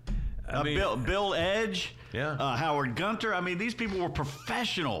 I mean, Bill Edge, Howard Gunter. I mean, these people were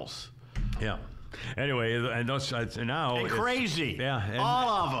professionals. Yeah. Anyway, and now and crazy. Yeah, all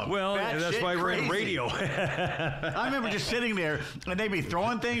of them. Well, that's why we're in radio. I remember just sitting there, and they'd be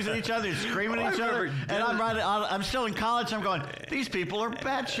throwing things at each other, and screaming at each other. And I'm still in college. I'm going, these people are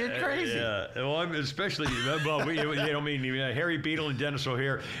batshit crazy. Yeah. Well, especially Harry Beadle and Dennis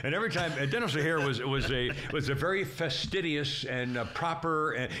O'Hare. And every time Dennis O'Hare was a very fastidious and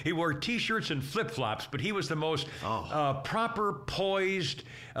proper. And he wore T-shirts and flip flops, but he was the most proper, poised,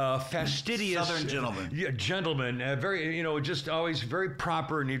 fastidious Southern gentleman. Yeah, gentleman. Very, just always very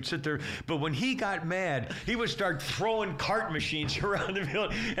proper, and he'd sit there. But when he got mad, he would start throwing cart machines around the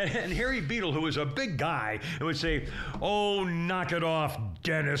field. And Harry Beadle, who was a big guy, would say, "Oh, knock it off,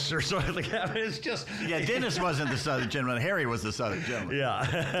 Dennis," or something like that. It's just... Yeah, Dennis wasn't the Southern gentleman. Harry was the Southern gentleman. Yeah.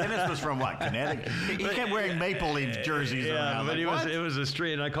 Dennis was from what, Connecticut? He kept wearing Maple Leaf jerseys around. But Like, it was a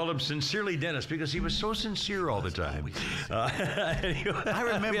straight, and I called him Sincerely Dennis because he was so sincere all the time. I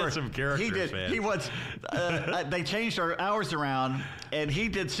remember we had some characters, man. He was. They changed our hours around, and he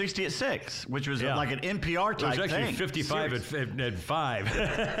did 60 at 6, which was like an NPR type thing. It was actually 55 at 5.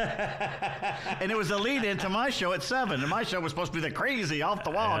 And it was a lead into my show at 7, and my show was supposed to be the crazy, off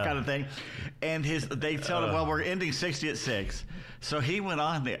the wall kind of thing. And they told him, well, we're ending 60 at 6. So he went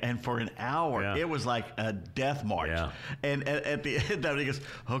on there, and for an hour, it was like a death march. Yeah. And at the end of it, he goes,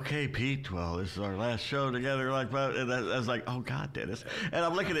 "Okay, Pete, well, this is our last show together." Like, and I was like, "Oh God, Dennis!" And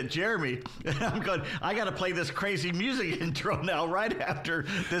I'm looking at Jeremy, and I'm going, "I got to play this crazy music intro now, right after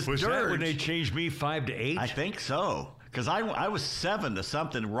this." Was that when they changed me 5 to 8? I think so. Because I was 7 to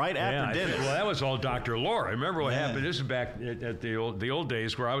something right after Dennis. Well, that was all Dr. Laura. I remember what happened. This is back at the old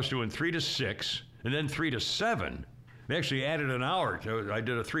days where I was doing 3 to 6 and then 3 to 7. They actually added an hour. I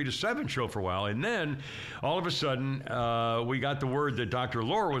did a 3 to 7 show for a while. And then all of a sudden, we got the word that Dr.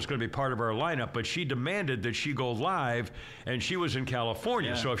 Laura was going to be part of our lineup, but she demanded that she go live, and she was in California.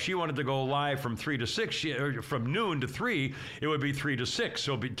 Yeah. So if she wanted to go live from 3 to 6, from noon to 3, it would be 3 to 6.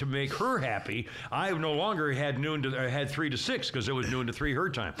 So to make her happy, I no longer had had 3 to 6 because it was noon to 3 her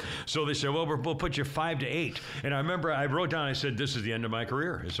time. So they said, well, we'll put you 5 to 8. And I remember I wrote down, I said, this is the end of my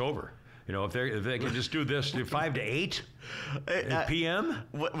career. It's over. If they can just do this, 5 to 8 p.m.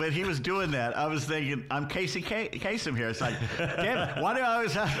 When he was doing that, I was thinking, I'm Casey Kasem here. It's like, damn it, why do I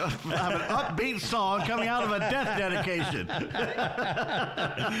always have an upbeat song coming out of a death dedication?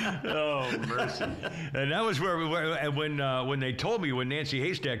 Oh, mercy. And that was when they told me, when Nancy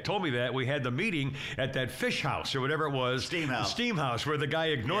Haystack told me that, we had the meeting at that fish house or whatever it was. Steam house, where the guy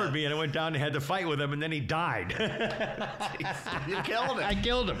ignored me, and I went down and had to fight with him, and then he died. You killed him. I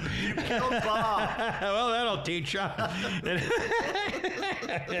killed him. Bob. Well, that'll teach you.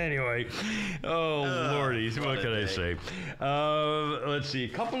 Anyway, Lordy, what can I say? Let's see, a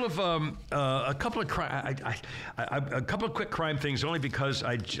couple of quick crime things, only because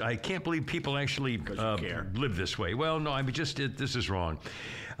I can't believe people actually live this way. Well, no, I mean, this is wrong.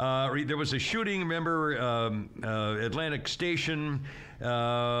 There was a shooting, remember, Atlantic Station,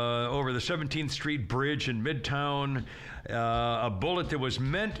 over the 17th Street Bridge in Midtown. A bullet that was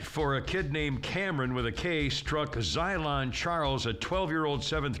meant for a kid named Cameron with a K struck Xylon Charles, a 12-year-old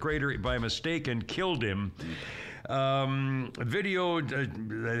 7th grader, by mistake and killed him. They have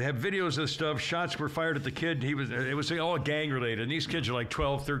videos of stuff. Shots were fired at the kid. It was all gang related. And these kids are like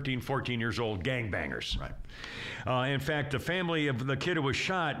 12, 13, 14 years old, gangbangers. Right. In fact, the family of the kid who was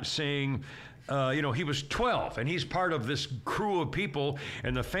shot saying, he was 12, and he's part of this crew of people,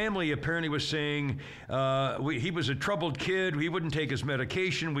 and the family apparently was saying he was a troubled kid. He wouldn't take his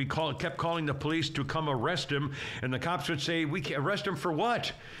medication. We kept calling the police to come arrest him, and the cops would say, "We can't arrest him for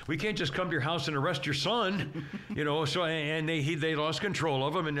what? We can't just come to your house and arrest your son." So and they lost control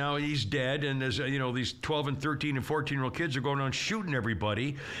of him, and now he's dead, and there's these 12 and 13 and 14-year-old kids are going around shooting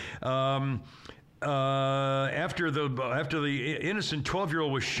everybody. After the innocent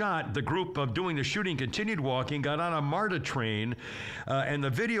 12-year-old was shot, the group of doing the shooting continued walking, got on a MARTA train, and the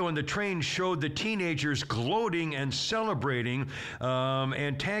video in the train showed the teenagers gloating and celebrating,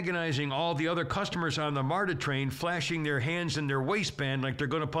 antagonizing all the other customers on the MARTA train, flashing their hands in their waistband like they're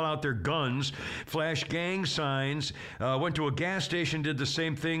going to pull out their guns, flash gang signs, went to a gas station, did the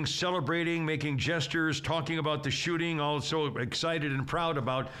same thing, celebrating, making gestures, talking about the shooting, all so excited and proud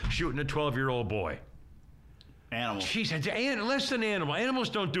about shooting a 12-year-old boy. Animals. Jeez, less than animal. Animals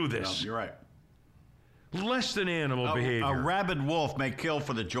don't do this. No, you're right. Less than animal behavior. A rabid wolf may kill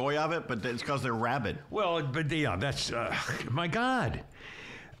for the joy of it, but it's because they're rabid. Well, but yeah, that's my God.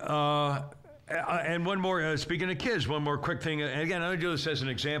 And one more, speaking of kids, one more quick thing. And again, I do this as an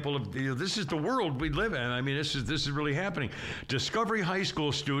example of this is the world we live in. I mean, this is really happening. Discovery High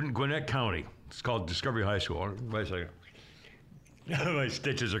School student, Gwinnett County. It's called Discovery High School. Wait a second. My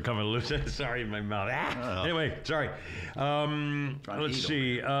stitches are coming loose. Sorry, in my mouth. Anyway, sorry. Let's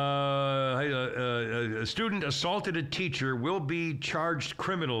see. A student assaulted a teacher, will be charged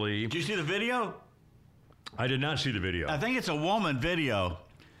criminally. Did you see the video? I did not see the video. I think it's a woman video.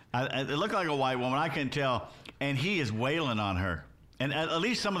 It looked like a white woman. I couldn't tell. And he is wailing on her. And at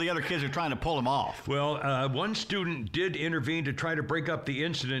least some of the other kids are trying to pull him off. Well, one student did intervene to try to break up the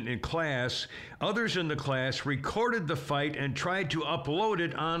incident in class. Others in the class recorded the fight and tried to upload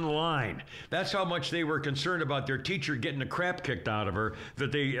it online. That's how much they were concerned about their teacher getting the crap kicked out of her,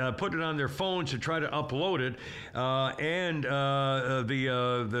 that they put it on their phones to try to upload it.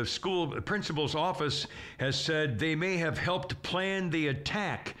 The school principal's office has said they may have helped plan the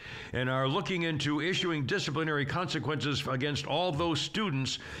attack and are looking into issuing disciplinary consequences against all those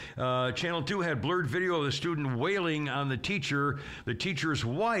students. Channel 2 had blurred video of the student wailing on the teacher. The teacher's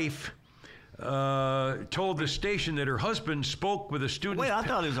wife told the station that her husband spoke with a student. Wait, I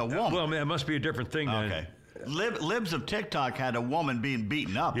thought it was a woman. Well, it must be a different thing then. Okay. Libs of TikTok had a woman being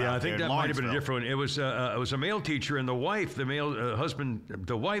beaten up. Yeah, out I think there that in might have been a Lawrenceville. different one. It was a male teacher, and the wife, the male husband,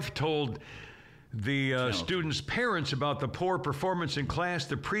 the wife told the student's parents about the poor performance in class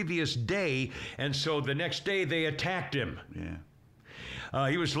the previous day, and so the next day they attacked him. Yeah.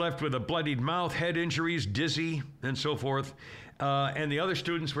 He was left with a bloodied mouth, head injuries, dizzy, and so forth. And the other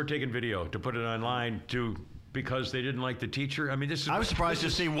students were taking video to put it online because they didn't like the teacher. I mean, I was surprised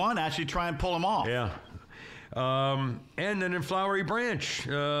to see one actually try and pull him off. Yeah. And then in Flowery Branch,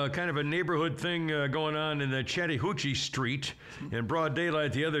 kind of a neighborhood thing going on in the Chattahoochee Street in broad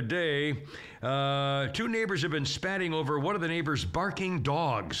daylight the other day. Two neighbors have been spatting over one of the neighbors' barking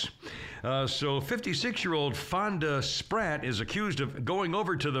dogs. So 56-year-old Fonda Spratt is accused of going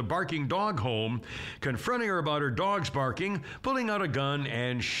over to the barking dog home, confronting her about her dog's barking, pulling out a gun,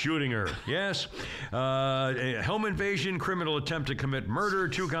 and shooting her. Yes. A home invasion, criminal attempt to commit murder,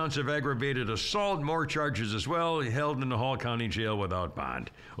 2 counts of aggravated assault, more charges as well. Held in the Hall County Jail without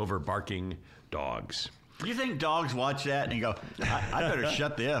bond over barking dogs. Do you think dogs watch that and go, I better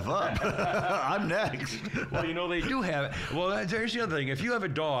shut the F up. I'm next. Well, you know, they do have. Well, there's the other thing. If you have a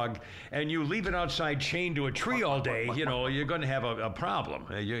dog and you leave it outside chained to a tree all day, you know, you're going to have a problem.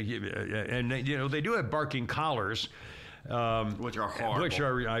 And, you know, they do have barking collars. Which are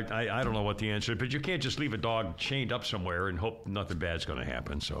horrible. I don't know what the answer is, but you can't just leave a dog chained up somewhere and hope nothing bad's going to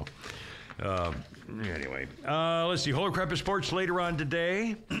happen. So, anyway, let's see. Holy Crap Sports later on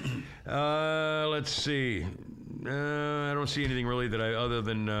today. Let's see. I don't see anything really other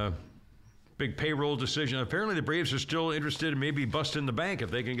than big payroll decision. Apparently, the Braves are still interested in maybe busting the bank if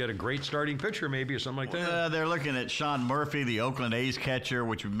they can get a great starting pitcher, maybe, or something like that. They're looking at Sean Murphy, the Oakland A's catcher,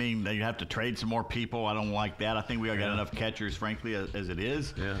 which would mean they have to trade some more people. I don't like that. I think we got enough catchers, frankly, as it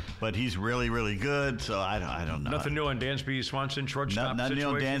is. Yeah. But he's really, really good, so I don't know. Nothing new on Dansby Swanson shortstop Nothing new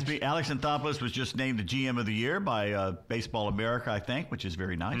on situation? Dansby. Alex Anthopoulos was just named the GM of the year by Baseball America, I think, which is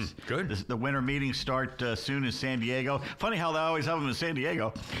very nice. Good. The winter meetings start soon in San Diego. Funny how they always have them in San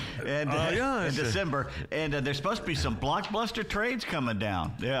Diego. And in December. And there's supposed to be some blockbuster trades coming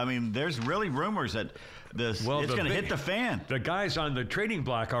down. Yeah, I mean, there's really rumors that it's going to hit the fan. The guys on the trading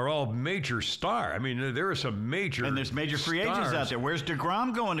block are all major star. I mean, there are some major and there's major free agents out there. Where's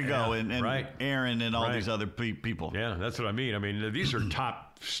DeGrom going to go? And Aaron and all these other people. Yeah, that's what I mean. I mean, these are top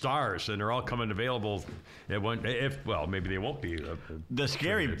stars, and they're all coming available. Maybe they won't be. The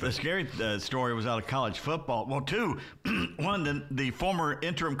scary story was out of college football. Well, two. One, the former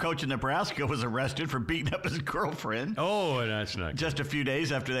interim coach in Nebraska was arrested for beating up his girlfriend. Oh, that's not just a few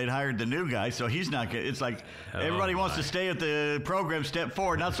days after they'd hired the new guy. So he's not good. It's like everybody wants to stay at the program, step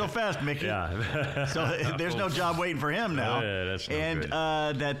forward. Not so fast, Mickey. Yeah. So there's no job waiting for him now. That's no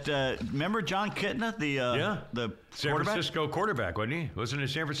good. Remember John Kitna, the San Francisco quarterback, wasn't he? Wasn't it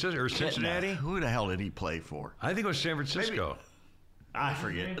San Francisco or Cincinnati? Kitna. Who the hell did he play for? I think it was San Francisco. Maybe. I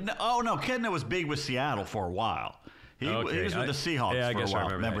forget. Oh, no, Kitna was big with Seattle for a while. He was with the Seahawks for a while.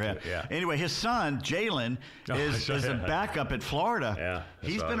 Remember him? Yeah. Anyway, his son, Jalen, is a backup at Florida. Yeah,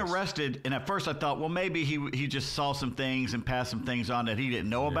 he's been arrested, and at first I thought, well, maybe he just saw some things and passed some things on that he didn't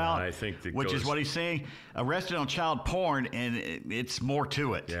know about, I think is what he's saying. Arrested on child porn, and it's more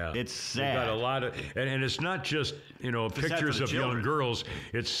to it. Yeah. It's sad. Got a lot of, and it's not just, pictures of young girls.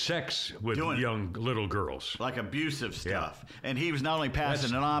 It's sex with young little girls. Like abusive stuff. Yeah. And he was not only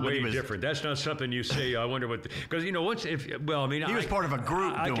passing it on, but he was different. That's not something you say, I wonder what, because, he was part of a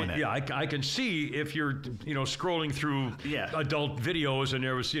group doing it. Yeah, I can see if you're, scrolling through adult videos and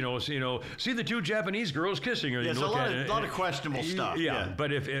there was, see the two Japanese girls kissing. Or there's a lot of questionable stuff. Yeah,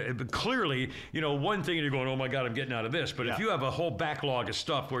 but if clearly, one thing you're going, oh my God, I'm getting out of this. But if you have a whole backlog of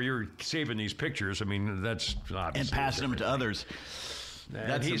stuff where you're saving these pictures, I mean, that's obviously and passing them to others.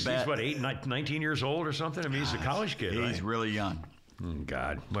 And he's what, 19 years old or something? I mean, he's a college kid. He's really young.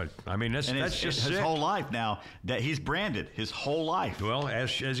 God, but I mean that's just his whole life now that he's branded his whole life. Well,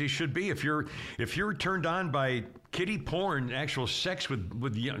 as he should be. If you're turned on by kiddie porn, actual sex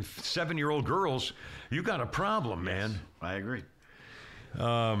with young 7-year-old girls, you got a problem, man. I agree.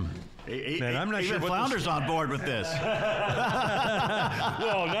 Man, I'm not sure even what Flounder's on board with this.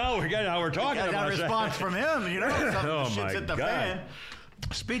 Well, now we're talking Got about a response from him, you know. Oh, Shit's my hit the God. fan.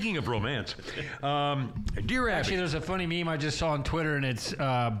 Speaking of romance, dear Abby. Actually, there's a funny meme I just saw on Twitter, and it's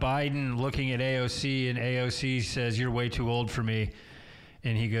Biden looking at AOC, and AOC says, "You're way too old for me,"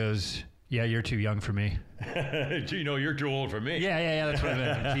 and he goes, "Yeah, you're too young for me." You know, you're too old for me. Yeah, that's what I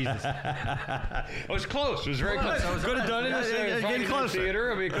meant. Jesus. It was close. It was very close. Could have done it as a getting closer.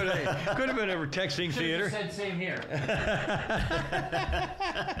 theater. I mean, could have been a texting theater. Said same here.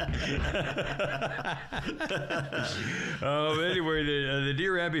 Anyway, the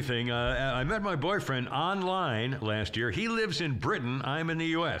Dear Abby thing. I met my boyfriend online last year. He lives in Britain. I'm in the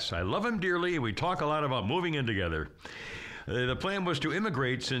U.S. I love him dearly. We talk a lot about moving in together. The plan was to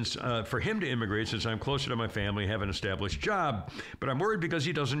immigrate for him to immigrate since I'm closer to my family, have an established job. But I'm worried because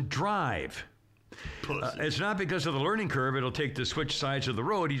he doesn't drive. It's not because of the learning curve. It'll take to switch sides of the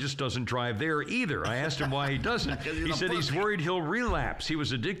road. He just doesn't drive there either. I asked him why he doesn't. He said he's worried he'll relapse. He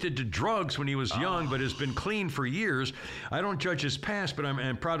was addicted to drugs when he was young, but has been clean for years. I don't judge his past, but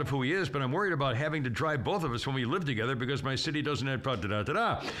I'm proud of who he is. But I'm worried about having to drive both of us when we live together because my city doesn't have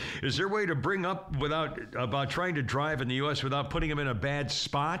da-da-da-da. Is there a way to bring up about trying to drive in the U.S. without putting him in a bad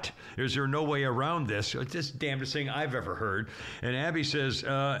spot? Is there no way around this? It's just the damnedest thing I've ever heard. And Abby says,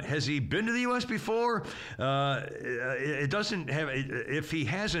 has he been to the U.S. before? It doesn't have. If he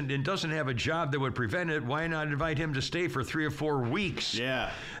hasn't and doesn't have a job that would prevent it, why not invite him to stay for 3 or 4 weeks?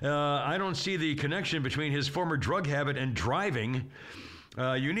 Yeah. I don't see the connection between his former drug habit and driving.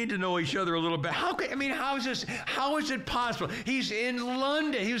 You need to know each other a little bit. How is it possible? He's in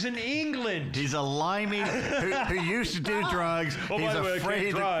London. He was in England. He's a limey who used to do drugs. Oh, He's by the way, I afraid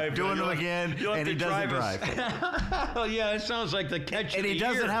can't drive. of doing them You'll again, and he doesn't drive. Oh, yeah, it sounds like the catch And of he the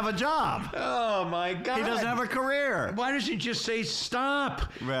doesn't year. have a job. Oh, my God. He doesn't have a career. Why doesn't he just say stop?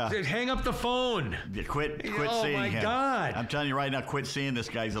 Yeah. Hang up the phone. You quit Oh, seeing my him. God. I'm telling you right now, quit seeing this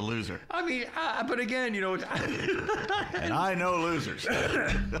guy. He's a loser. I mean, but again, you know. And I know losers.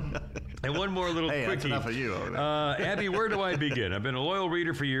 And one more little Hey, quickie. that's enough of you over there. Abby, where do I begin? I've been a loyal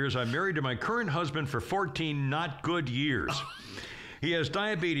reader for years. I'm married to my current husband for 14 not good years. He has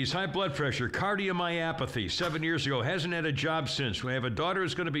diabetes, high blood pressure, cardiomyopathy. 7 years ago, hasn't had a job since. We have a daughter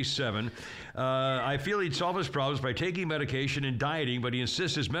who's going to be 7. I feel he'd solve his problems by taking medication and dieting, but he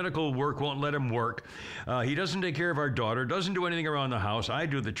insists his medical work won't let him work. He doesn't take care of our daughter, doesn't do anything around the house. I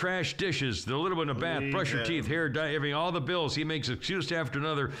do the trash, dishes, the little one in the bath, brush your teeth, hair, dye, everything, all the bills. He makes excuse after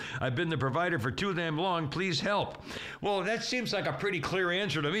another. I've been the provider for too damn long. Please help. Well, that seems like a pretty clear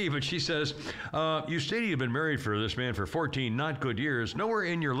answer to me, but she says, you stated you've been married for this man for 14 not good years. Nowhere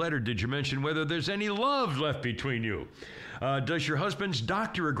in your letter did you mention whether there's any love left between you. Does your husband's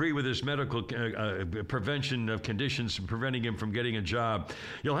doctor agree with his medical prevention of conditions preventing him from getting a job?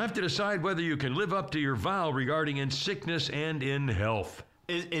 You'll have to decide whether you can live up to your vow regarding in sickness and in health.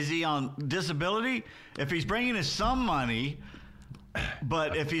 Is he on disability? If he's bringing us some money,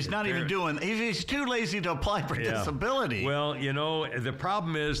 but if he's not even doing, he's too lazy to apply for disability. Well, you know, the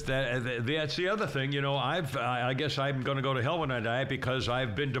problem is that that's the other thing. You know, I guess I'm going to go to hell when I die because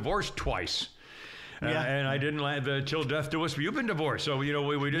I've been divorced twice. And I didn't let till death do us. You've been divorced, so you know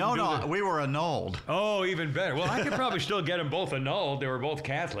we didn't. No, we were annulled. Oh, even better. Well, I could probably still get them both annulled. They were both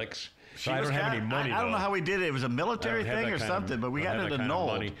Catholics. So I don't have any money. I don't know how we did it. It was a military thing or something, but we got it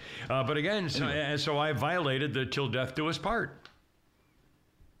annulled. But again, so I violated the till death do us part.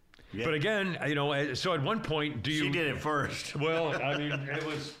 Yeah. But again, you know, so at one point, She did it first. Well, I mean, it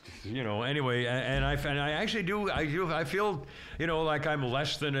was, you know, anyway, and I actually I feel, you know, like I'm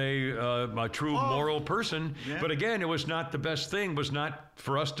less than a true moral person. Yeah. But again, it was not the best thing. Was not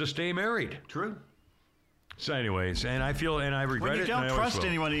for us to stay married. True. So anyways, and I feel, and I regret it. When you don't trust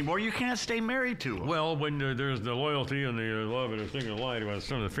anyone anymore, you can't stay married to them. Well, when there's the loyalty and the love and the thing of light, about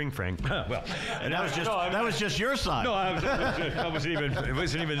some of the fing frang. Well, and that was just your side. No, I wasn't even. It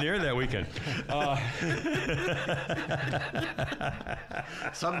wasn't even there that weekend.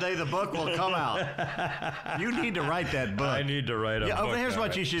 Someday the book will come out. You need to write that book. I need to write a book. Here's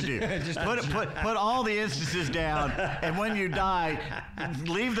what you should do: put all the instances down, and when you die,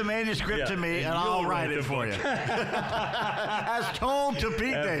 leave the manuscript to me, and I'll write it for you. As told to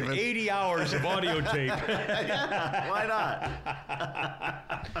Pete Davis. 80 hours of audio tape. Why not?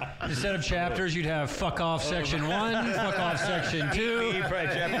 Instead of chapters, you'd have fuck off section 1, fuck off section 2.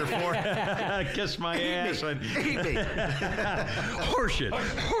 Chapter 4. Kiss my ass. Eat me. Horseshit.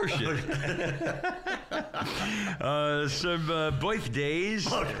 Some birthdays.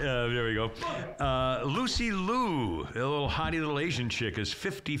 There we go. Lucy Liu, a little hottie little Asian chick, is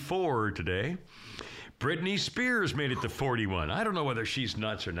 54 today. Britney Spears made it to 41. I don't know whether she's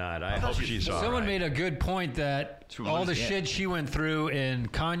nuts or not. I hope she's all right. Someone made a good point that all the shit she went through,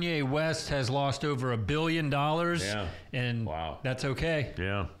 and Kanye West has lost over $1 billion. Yeah. And that's okay.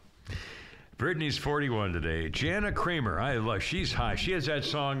 Yeah. Britney's 41 today. Jana Kramer, I love. She's high. She has that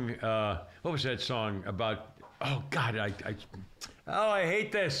song. What was that song about? Oh God, I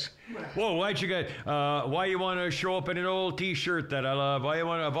hate this. Whoa, why'd you get? Why you want to show up in an old T-shirt that I love? Why you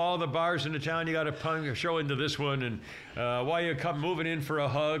want of all the bars in the town, you got to show into this one? And why you come moving in for a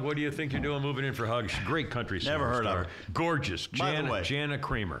hug? What do you think you're doing moving in for a hug? She's a great country singer. Never heard of her. Gorgeous. Jana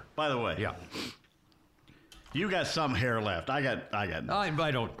Kramer. By the way. Yeah. You got some hair left. I got.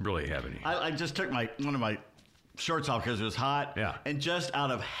 I don't really have any. I just took one of my shorts off because it was hot. Yeah. And just out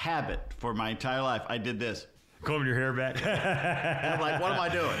of habit for my entire life, I did this. Combing your hair back. And I'm like, what am I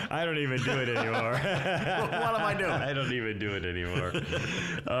doing? I don't even do it anymore. What am I doing? I don't even do it anymore.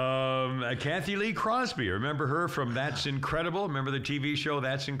 Kathy Lee Crosby. Remember her from That's Incredible? Remember the TV show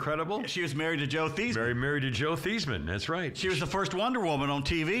That's Incredible? She was married to Joe Theismann. Married to Joe Theismann. That's right. She was the first Wonder Woman on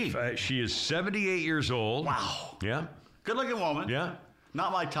TV. She is 78 years old. Wow. Yeah. Good-looking woman. Yeah.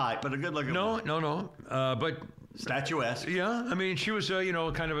 Not my type, but a good-looking woman. No. But... statuesque. Yeah, I mean, she was,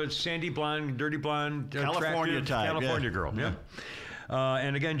 kind of a sandy blonde, dirty blonde, California type. California girl, yeah.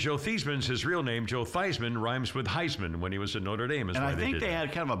 And again, Joe Theismann's his real name. Joe Theismann rhymes with Heisman when he was at Notre Dame. And I think they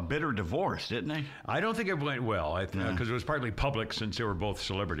had kind of a bitter divorce, didn't they? I don't think it went well, because it was partly public since they were both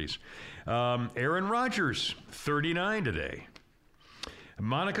celebrities. Aaron Rodgers, 39 today.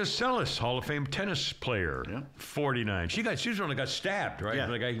 Monica Seles, Hall of Fame tennis player, 49. She's the one that got stabbed, right? Yeah.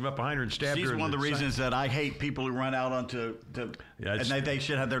 The guy came up behind her and stabbed her. She's one of the reasons that I hate people who run out onto and they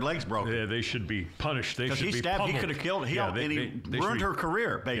should have their legs broken. Yeah, they should be punished. They should he be stabbed. pummeled. He could have killed. He ruined her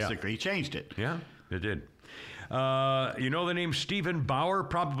career. Basically, he changed it. Yeah, it did. You know the name Stephen Bauer?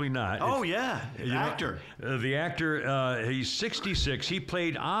 Probably not. Oh, yeah. Actor. The actor, he's 66. He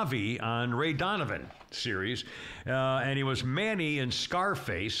played Avi on Ray Donovan series, and he was Manny in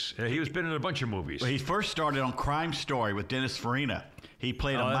Scarface. He's been in a bunch of movies. Well, he first started on Crime Story with Dennis Farina. He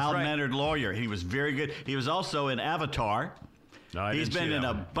played a mild-mannered lawyer. He was very good. He was also in Avatar. No, he's been in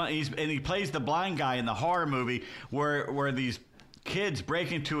and he plays the blind guy in the horror movie where these kids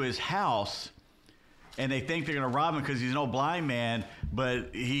break into his house. And they think they're going to rob him because he's an old blind man,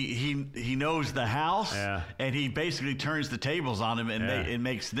 but he knows the house, and he basically turns the tables on him and it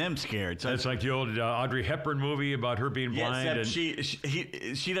makes them scared. So it's like the old Audrey Hepburn movie about her being blind. And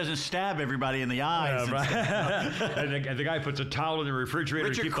she doesn't stab everybody in the eyes. And the guy puts a towel in the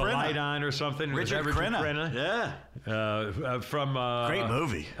refrigerator to keep the light on or something. Richard Crenna. Yeah. From great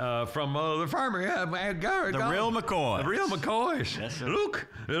movie. From The Farmer. Yeah, The Real McCoys. The Real McCoys. Yes, Luke.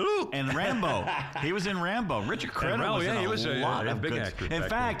 And Rambo. He was in Rambo. Richard Crenna was in a lot of big good actor. In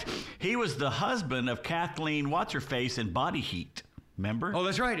fact, he was the husband of Kathleen What's-Her-Face in Body Heat. Remember? Oh,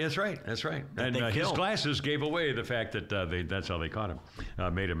 that's right. And his glasses gave away the fact that that's how they caught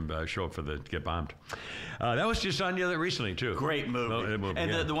him. Made him show up get bombed. That was just on the other recently, too. Great movie.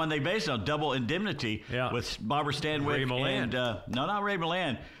 And the one they based on, Double Indemnity, with Barbara Stanwyck. Ray Milland. And, no, not Ray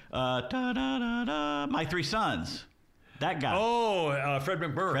Milland. My Three Sons. That guy. Oh, Fred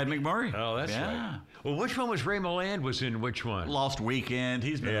McMurray. Fred McMurray. Oh, that's right. Well, which one was Ray Milland was in which one? Lost Weekend.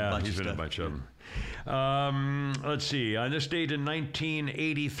 He's been in a bunch of stuff. He's been in a bunch of them. Let's see. On this date in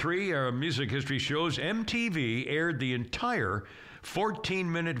 1983, our music history shows MTV aired the entire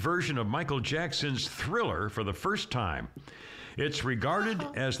 14-minute version of Michael Jackson's Thriller for the first time. It's regarded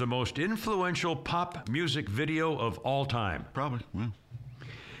as the most influential pop music video of all time. Probably.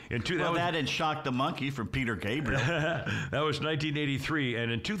 That and Shock the Monkey from Peter Gabriel. That was 1983. And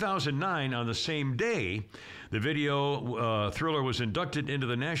in 2009, on the same day, the video Thriller was inducted into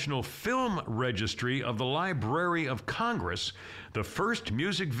the National Film Registry of the Library of Congress, the first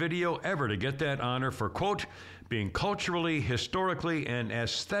music video ever to get that honor for, quote, being culturally, historically, and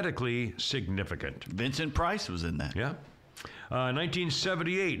aesthetically significant. Vincent Price was in that. Yeah.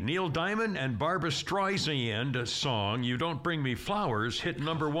 1978, Neil Diamond and Barbra Streisand song You Don't Bring Me Flowers hit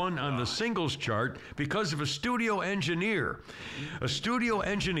 #1 on the singles chart because of a studio engineer. A studio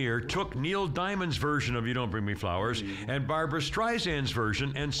engineer took Neil Diamond's version of You Don't Bring Me Flowers and Barbra Streisand's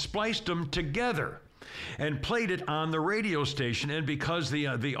version and spliced them together and played it on the radio station. And because the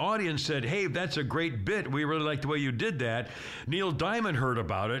audience said, hey, that's a great bit, we really like the way you did that, Neil Diamond heard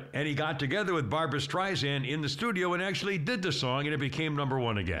about it, and he got together with Barbra Streisand in the studio and actually did the song, and it became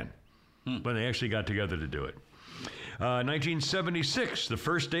 #1 again when they actually got together to do it. 1976, the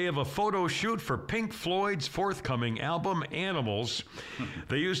first day of a photo shoot for Pink Floyd's forthcoming album, Animals.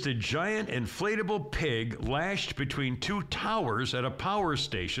 They used a giant inflatable pig lashed between two towers at a power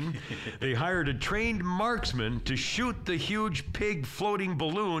station. They hired a trained marksman to shoot the huge pig floating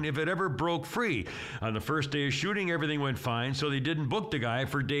balloon if it ever broke free. On the first day of shooting, everything went fine, so they didn't book the guy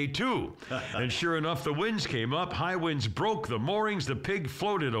for day 2. And sure enough, the winds came up. High winds broke the moorings. The pig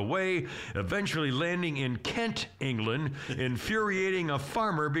floated away, eventually landing in Kent, England, infuriating a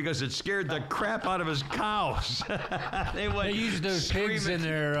farmer because it scared the crap out of his cows. They use those pigs in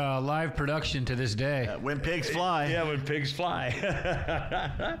their live production to this day. When pigs fly. Yeah, when pigs fly.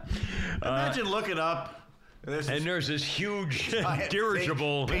 Imagine looking up. And there's this huge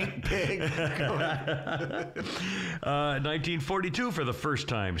dirigible pink pig. 1942, for the first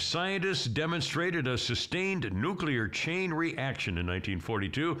time, scientists demonstrated a sustained nuclear chain reaction in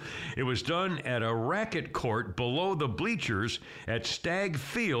 1942. It was done at a racquet court below the bleachers at Stagg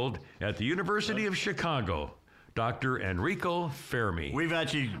Field at the University of Chicago. Dr. Enrico Fermi. We've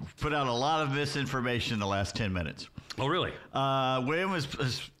actually put out a lot of this information in the last 10 minutes. Oh, really? William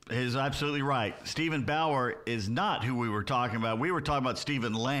is absolutely right. Stephen Bauer is not who we were talking about. We were talking about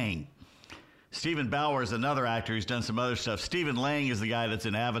Stephen Lang. Stephen Bauer is another actor who's done some other stuff. Stephen Lang is the guy that's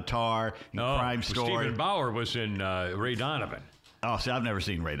in Avatar, Crime Story. Stephen Bauer was in Ray Donovan. Oh, see, I've never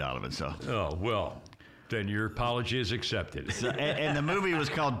seen Ray Donovan, so. Oh, well, then your apology is accepted. And the movie was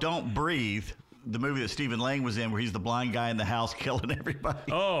called Don't Breathe. The movie that Stephen Lang was in, where he's the blind guy in the house killing everybody.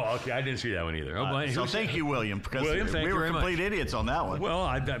 Oh, okay. I didn't see that one either. So thank you, William, because we were complete idiots on that one. Well,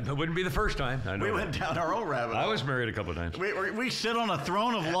 that wouldn't be the first time. I know we went down our own rabbit hole. I was married a couple of times. We sit on a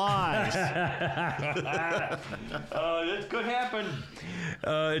throne of lies. This could happen.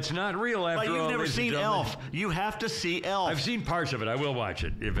 It's not real after all. But you've never seen Elf. You have to see Elf. I've seen parts of it. I will watch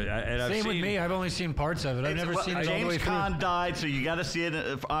it. Same with me. I've only seen parts of it. I've never seen it all the way James through. Caan died, so you got to see it.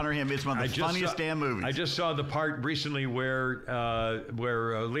 Honor him. It's one of the funniest damn movies. I just saw the part recently where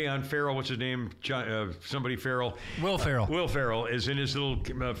Leon Farrell, what's his name? Somebody Farrell. Will Ferrell. Will Ferrell is in his little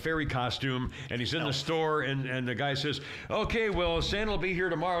fairy costume, and he's in the store, and the guy says, "Okay, well, Santa will be here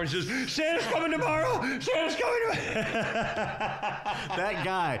tomorrow." And he says, "Santa's coming tomorrow. Santa's coming tomorrow." That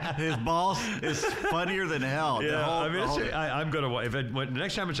guy, his boss, is funnier than hell. Yeah, I'm gonna. If the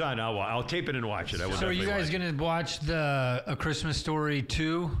next time it's on, I'll tape it and watch it. So are you guys gonna watch the A Christmas Story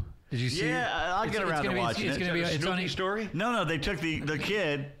 2? Did you see? Yeah, I'll get around to watching it. It's on a story. No, they took the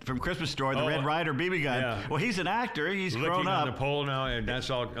kid from Christmas Story, the Red Ryder BB gun. Yeah. Well, he's an actor. He's grown up. On the pole now, and that's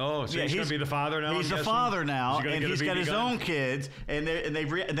all. Oh, so he's going to be the father now. He's the father now, and he's got his own kids, and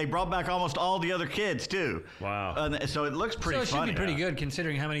they brought back almost all the other kids too. Wow. So it looks pretty. So it should be pretty good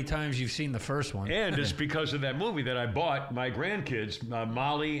considering how many times you've seen the first one. And it's because of that movie that I bought my grandkids,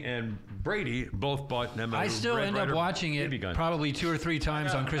 Molly and Brady, both bought them. I still end up watching it probably 2 or 3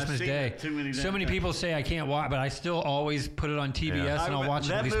 times on Christmas Day. So many people say I can't watch, but I still always put it on TBS and I'll watch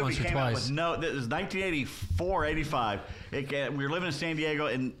it at least once or twice. This was 1984, 85. We were living in San Diego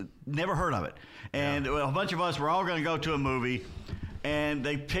and never heard of it. And a bunch of us were all going to go to a movie. And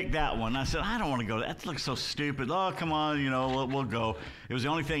they picked that one. I said, I don't want to go. That looks so stupid. Oh, come on, we'll go. It was the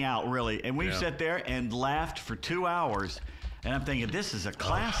only thing out, really. And we sat there and laughed for 2 hours. And I'm thinking, this is a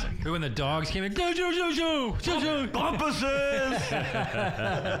classic. When the dogs came in, Bumpuses!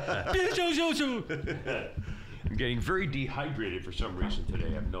 I'm getting very dehydrated for some reason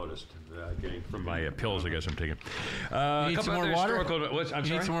today, I've noticed. Getting from my pills, I guess I'm taking. You need some more water? I'm sorry?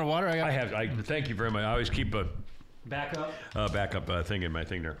 Need some more water? I thank you very much. I always keep a backup thing in my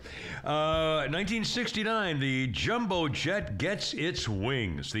thing there. 1969, the jumbo jet gets its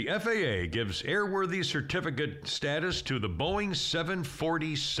wings. The FAA gives airworthy certificate status to the Boeing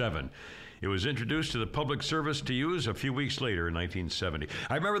 747. It was introduced to the public service to use a few weeks later in 1970.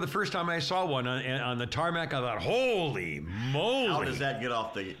 I remember the first time I saw one on the tarmac, I thought, holy moly. How does that get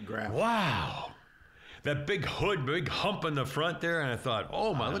off the ground? Wow. That big hood, big hump in the front there, and I thought,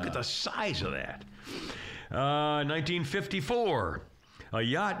 oh my, look at the size of that. 1954, a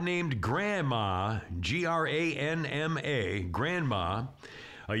yacht named Granma, Granma, Granma,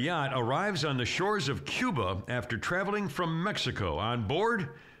 a yacht arrives on the shores of Cuba after traveling from Mexico. On board,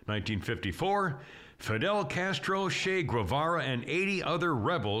 1954, Fidel Castro, Che Guevara, and 80 other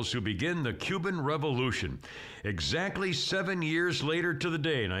rebels who begin the Cuban Revolution. Exactly 7 years later to the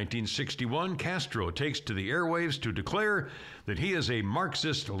day, 1961, Castro takes to the airwaves to declare that he is a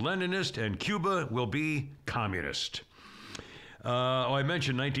Marxist-Leninist and Cuba will be communist. I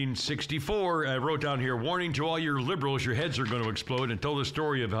mentioned 1964. I wrote down here, warning to all your liberals, your heads are going to explode, and told the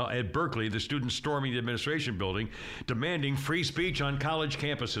story of how at Berkeley, the students storming the administration building, demanding free speech on college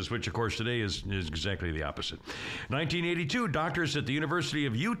campuses, which, of course, today is exactly the opposite. 1982, doctors at the University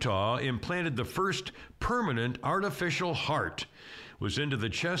of Utah implanted the first permanent artificial heart. It was into the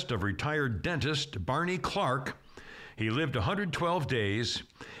chest of retired dentist Barney Clark. He lived 112 days.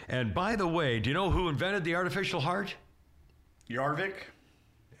 And by the way, do you know who invented the artificial heart? Yarvik?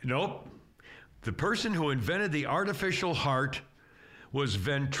 Nope. The person who invented the artificial heart was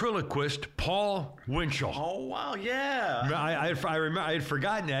ventriloquist Paul Winchell. Oh, wow, yeah. I remember, I had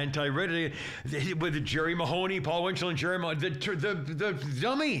forgotten that until I read it with Jerry Mahoney, Paul Winchell, and Jerry Mahoney, the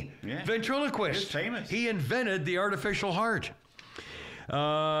dummy ventriloquist. He's famous. He invented the artificial heart.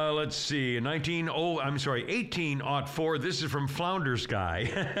 Let's see, 1804. This is from Flounders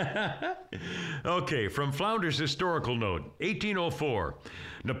Guy. Okay, from Flounders Historical Note, 1804.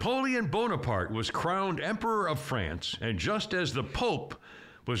 Napoleon Bonaparte was crowned Emperor of France, and just as the Pope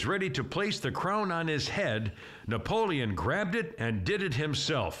was ready to place the crown on his head, Napoleon grabbed it and did it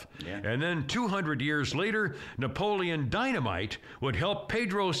himself. Yeah. And then 200 years later, Napoleon Dynamite would help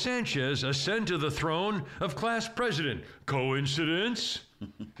Pedro Sanchez ascend to the throne of class president. Coincidence?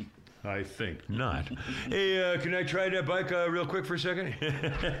 I think not. Hey, can I try that bike real quick for a second?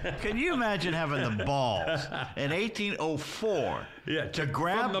 Can you imagine having the balls in 1804 to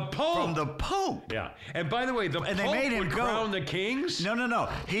grab from the Pope? From the Pope. Yeah. And by the way, the Pope they made him would go, crown the kings? No.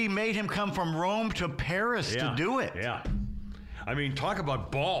 He made him come from Rome to Paris to do it. Yeah. I mean, talk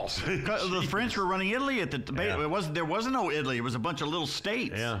about balls. The French were running Italy at the there wasn't no Italy. It was a bunch of little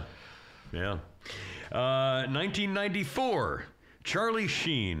states. Yeah. 1994. Charlie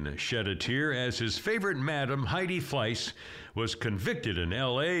Sheen shed a tear as his favorite madam, Heidi Fleiss, was convicted in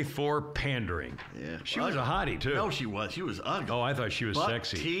L.A. for pandering. Yeah. She was a hottie, too. No, she was. She was ugly. Oh, I thought she was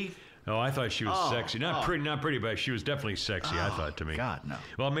sexy. Teeth. Oh, I thought she was sexy. Not pretty, but she was definitely sexy, I thought, to me. God, no.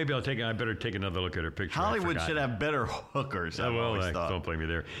 Well, maybe I better take another look at her picture. Hollywood should have better hookers, I've always thought. Don't blame me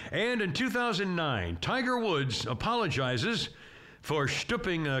there. And in 2009, Tiger Woods apologizes for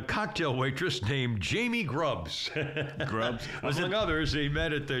stooping a cocktail waitress named Jamie Grubbs. Grubbs? Among others, he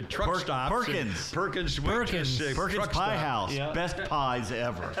met at the truck stop. Perkins Pie House. Yeah. Best pies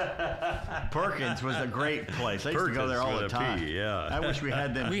ever. Perkins was a great place. I used to go there all the time. I wish we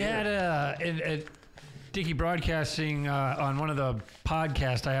had them. We had at Dickey Broadcasting on one of the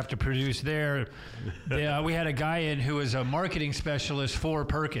podcasts I have to produce there. We had a guy in who was a marketing specialist for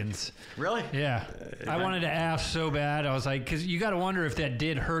Perkins. Really? Yeah. I wanted to ask so bad. I was like, because you got to wonder if that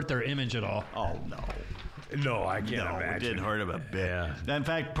did hurt their image at all. Oh, no. No, I can't imagine. It didn't hurt him a bit. Yeah. In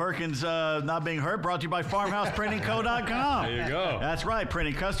fact, Perkins not being hurt brought to you by FarmhousePrintingCo.com. There you go. That's right.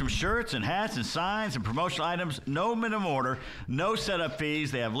 Printing custom shirts and hats and signs and promotional items. No minimum order. No setup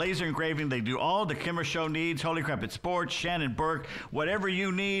fees. They have laser engraving. They do all the Kimmer Show needs. Holy Crap at Sports, Shannon Burke. Whatever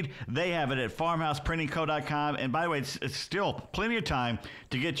you need, they have it at FarmhousePrintingCo.com. And by the way, it's still plenty of time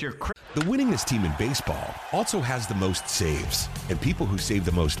to get your... The winningest team in baseball also has the most saves, and people who save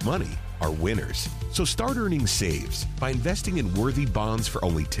the most money are winners. So start earning saves by investing in worthy bonds for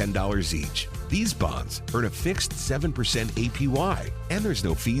only $10 each. These bonds earn a fixed 7% APY, and there's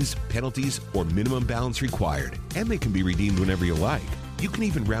no fees, penalties, or minimum balance required, and they can be redeemed whenever you like. You can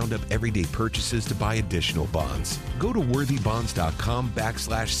even round up everyday purchases to buy additional bonds. Go to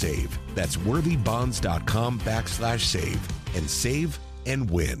worthybonds.com/save. That's worthybonds.com/save and save and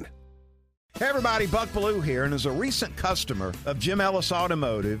win. Hey everybody, Buck Bellew here, and as a recent customer of Jim Ellis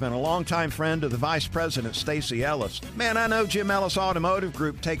Automotive and a longtime friend of the Vice President, Stacey Ellis, man, I know Jim Ellis Automotive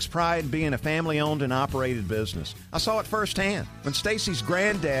Group takes pride in being a family-owned and operated business. I saw it firsthand. When Stacey's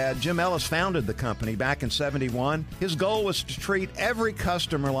granddad, Jim Ellis, founded the company back in '71, his goal was to treat every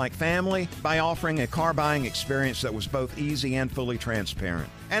customer like family by offering a car buying experience that was both easy and fully transparent.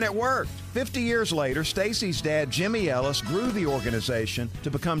 And it worked. 50 years later, Stacey's dad, Jimmy Ellis, grew the organization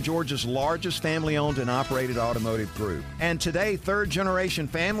to become Georgia's largest family-owned and operated automotive group. And today, third-generation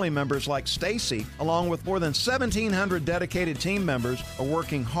family members like Stacey, along with more than 1,700 dedicated team members, are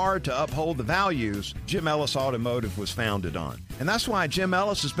working hard to uphold the values Jim Ellis Automotive was founded on. And that's why Jim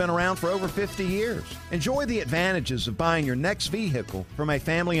Ellis has been around for over 50 years. Enjoy the advantages of buying your next vehicle from a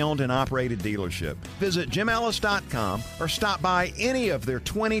family-owned and operated dealership. Visit JimEllis.com or stop by any of their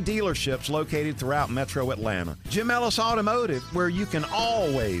 20 dealerships located throughout Metro Atlanta. Jim Ellis Automotive, where you can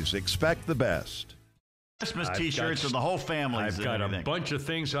always expect the best. Christmas T-shirts of the whole family. I've got a bunch of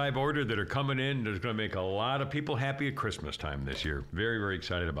things I've ordered that are coming in. That's going to make a lot of people happy at Christmas time this year. Very, very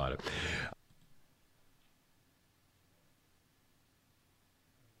excited about it.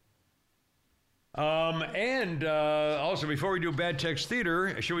 And also, before we do Bad Text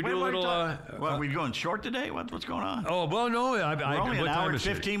Theater, should we do a little... What, are we going short today? What's going on? Oh, well, no. We're only an what hour time and is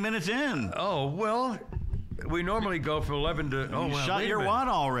it? 15 minutes in. Oh, well... We normally go from 11 to... Oh, You well, shot wait a your minute. wad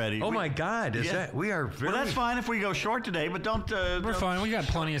already. Oh, my God. Is Yeah. that... We are very... Well, that's fine if we go short today, but don't... We're fine. We got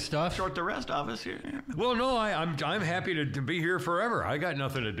plenty of stuff. Short the rest of us here. Well, no, I'm happy to be here forever. I got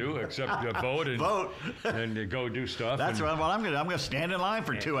nothing to do except vote and Vote. and go do stuff. That's and what I'm gonna stand in line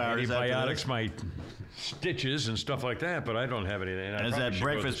for 2 hours. after Antibiotics, this. my stitches and stuff like that, but I don't have anything. And I As probably that should go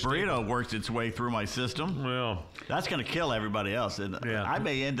to breakfast the burrito works its way through my system, state. Well, that's gonna kill everybody else. And Yeah. I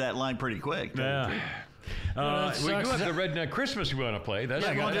may end that line pretty quick. yeah. that We do sucks. have the Redneck Christmas we want to play. That's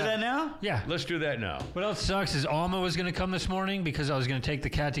You want to do that now? Yeah. Let's do that now. What else sucks is Alma was going to come this morning because I was going to take the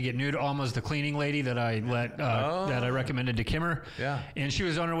cat to get neutered. Alma's the cleaning lady that I that I recommended to Kimmer. Yeah. And she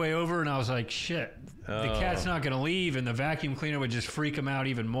was on her way over, and I was like, shit. The cat's not going to leave, and the vacuum cleaner would just freak him out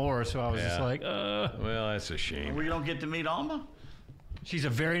even more. So I was just Yeah. like, Well, that's a shame. We don't get to meet Alma. She's a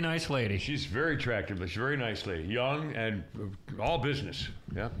very nice lady. She's very attractive, but she's a very nice lady. Young and all business.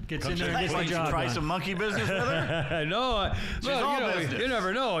 Yeah. Gets Comes in there and gets Why the don't you job try done. some monkey business with her? No, well, all you know, business. you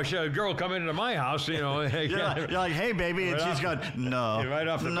never know. A girl come into my house, you know. You're like, hey, baby, and Right she's off- got no. right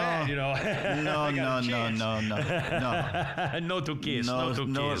off the no, bat, you know. No, I got a no, chance. no. No to kiss. No, to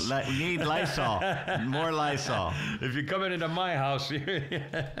kiss. We need Lysol. More Lysol. If you're coming into my house,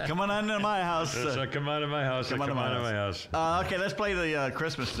 Come on into my house. so come on to my house. Come on to my house. Okay, let's play the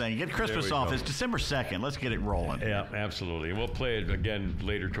Christmas thing. Get Christmas we off. go. It's December 2nd. Let's get it rolling. Yeah, absolutely. And we'll play it again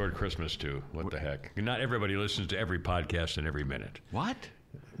later toward Christmas, too. What the heck? Not everybody listens to every podcast in every minute. What?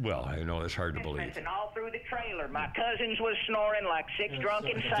 Well, I know it's hard to believe. And all through the trailer, my cousins was snoring like six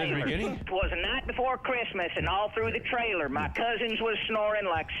drunken the sailors. beginning? It was the night before Christmas, and all through the trailer, my cousins was snoring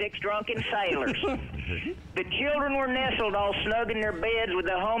like six drunken sailors. The children were nestled all snug in their beds with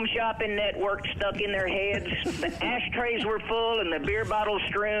the home shopping network stuck in their heads. The ashtrays were full and the beer bottles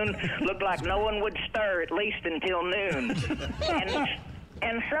strewn. Looked like no one would stir, at least until noon.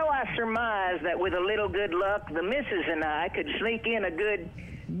 And so I surmised that with a little good luck, the missus and I could sneak in a good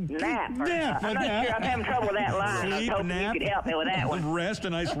nap. I'm not sure. I'm having trouble with that line. I was hoping you could help me with that one. Rest, a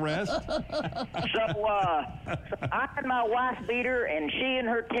nice rest. So I and my wife beater, and she and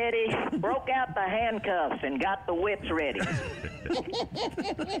her teddy broke out the handcuffs and got the whips ready.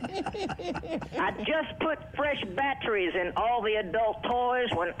 I just put fresh batteries in all the adult toys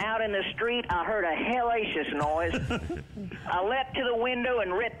when out in the street I heard a hellacious noise. I leapt to the window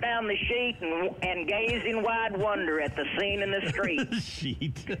and ripped down the sheet and gazed in wide wonder at the scene in the street.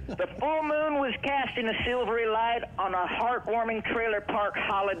 Sheet. The full moon was casting a silvery light on a heartwarming trailer park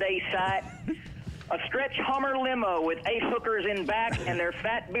holiday site. A stretch Hummer limo with 8 hookers in back and their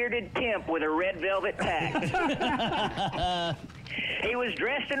fat-bearded pimp with a red velvet pack. He was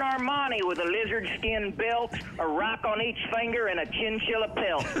dressed in Armani with a lizard skin belt, a rock on each finger, and a chinchilla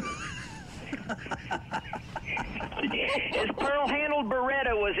pelt. His pearl-handled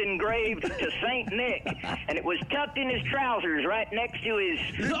Beretta was engraved to St. Nick, and it was tucked in his trousers right next to his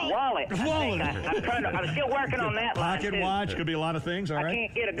wallet. I'm still working on that line, Pocket too. watch could be a lot of things. All I right.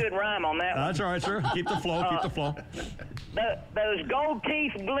 can't get a good rhyme on that one. That's all right, sir. Keep the flow. Keep the flow. Those gold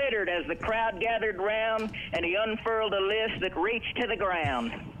teeth glittered as the crowd gathered round, and he unfurled a list that reached to the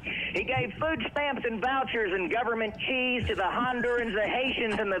ground. He gave food stamps and vouchers and government cheese to the Hondurans, the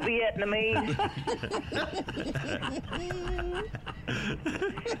Haitians, and the Vietnamese.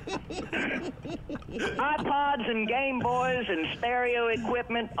 iPods and Game Boys and stereo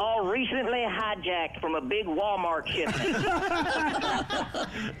equipment all recently hijacked from a big Walmart shipment.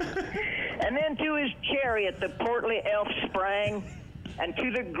 And then to his chariot the portly elf sprang, and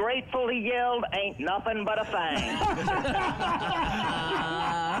to the grateful he yelled, "Ain't nothing but a thing."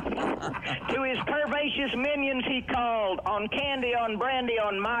 To his curvaceous minions he called, "On Candy, on Brandy,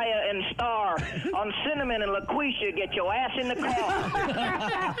 on Maya and Star, on Cinnamon and LaQuisha, get your ass in the car."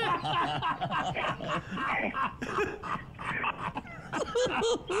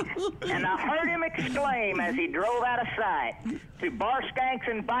 And I heard him exclaim as he drove out of sight to bar skanks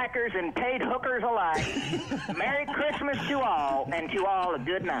and bikers and paid hookers alike, "Merry Christmas to all, and to all a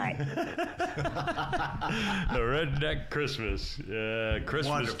good night." The Redneck Christmas. Christmas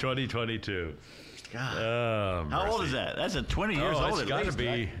Wonderful. 2022. God. How old is that? That's a 20 years old It's at got to least, be.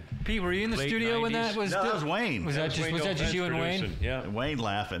 right? Pete, were you in the Late studio when 90s? that was? No, that was Wayne. Was that just you and Wayne? producing, Yeah. Wayne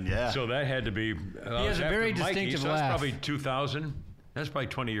laughing, yeah. So that had to be. He has a very distinctive so laugh. That's probably 2000. That's probably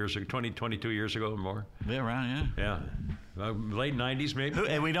 20 years ago, 22 years ago or more. Be around, yeah. Yeah. Late 90s, maybe.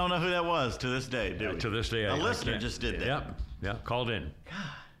 And we don't know who that was to this day, do we? To this day, A I listener can't- just did that. Yep. Yeah. Called in.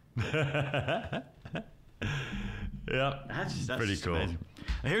 God. Yeah. That's pretty just cool. amazing.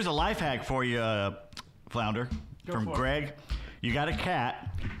 Here's a life hack for you, Flounder, from for it. Greg. You got a cat,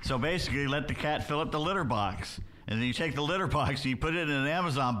 so basically let the cat fill up the litter box. And then you take the litter box and you put it in an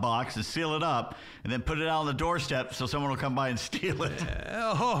Amazon box and seal it up, and then put it out on the doorstep so someone will come by and steal it.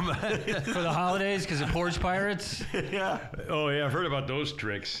 Oh, man. For the holidays, because of porch pirates. Yeah. Oh, yeah, I've heard about those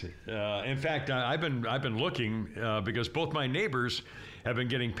tricks. In fact, I've been looking because both my neighbors have been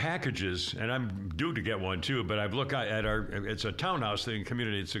getting packages, and I'm due to get one too. But I've looked at it's a townhouse thing,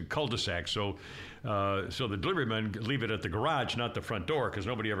 community. It's a cul-de-sac, so the delivery men leave it at the garage, not the front door, because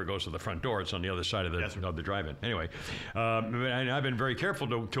nobody ever goes to the front door. It's on the other side of the drive-in. Anyway, and I've been very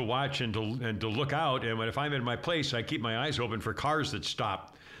careful to watch and to look out. And if I'm in my place, I keep my eyes open for cars that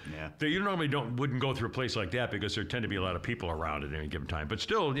stop. Yeah. You normally wouldn't go through a place like that because there tend to be a lot of people around at any given time. But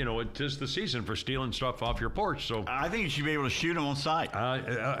still, it is the season for stealing stuff off your porch. So I think you should be able to shoot them on sight.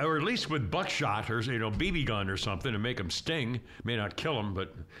 or at least with buckshot or BB gun or something, and make them sting. May not kill them,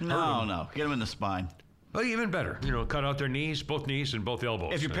 but No, get them in the spine. Well, even better. Cut out their knees, both knees and both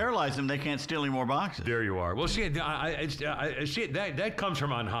elbows. If you paralyze them, they can't steal any more boxes. There you are. Well, see, see that comes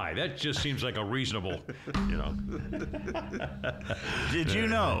from on high. That just seems like a reasonable, Did you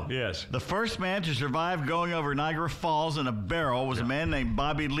know? Yes. The first man to survive going over Niagara Falls in a barrel was a man named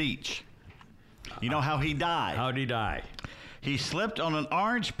Bobby Leach. You know how he died? How'd he die? He slipped on an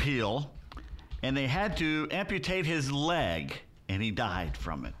orange peel, and they had to amputate his leg, and he died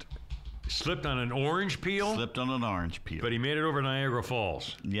from it. Slipped on an orange peel? Slipped on an orange peel. But he made it over Niagara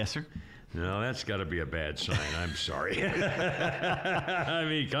Falls. Yes, sir. No, that's got to be a bad sign. I'm sorry. I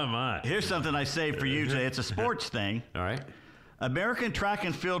mean, come on. Here's something I saved for you today. It's a sports thing. All right. American track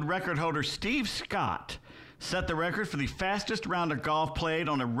and field record holder Steve Scott set the record for the fastest round of golf played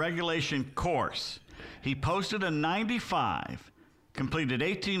on a regulation course. He posted a 95. Completed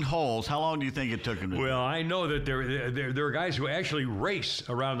 18 holes. How long do you think it took him to do? Well, I know that there are guys who actually race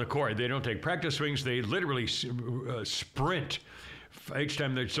around the court. They don't take practice swings. They literally sprint each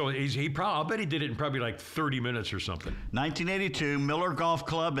time. I'll bet he did it in probably like 30 minutes or something. 1982, Miller Golf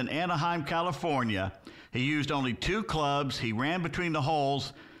Club in Anaheim, California. He used only 2 clubs. He ran between the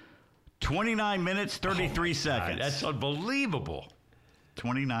holes 29 minutes, 33 seconds. God, that's unbelievable.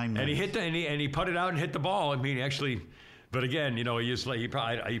 29 minutes. And he hit and he putted out and hit the ball. I mean, actually... But again, he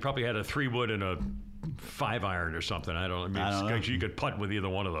probably had a 3-wood and a 5-iron or something. I don't know. You could putt with either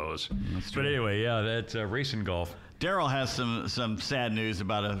one of those. But anyway, yeah, that's racing golf. Daryl has some sad news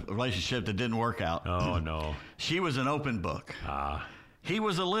about a relationship that didn't work out. Oh, no. She was an open book. He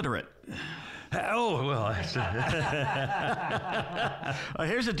was illiterate. Oh, well.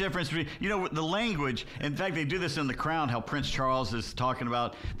 Here's the difference between, the language. In fact, they do this in The Crown, how Prince Charles is talking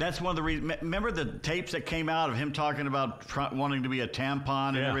about. That's one of the reasons. Remember the tapes that came out of him talking about wanting to be a tampon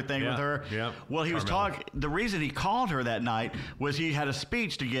and everything with her? Yeah. Well, he was talking. The reason he called her that night was he had a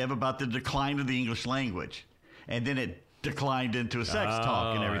speech to give about the decline of the English language. And then it declined into a sex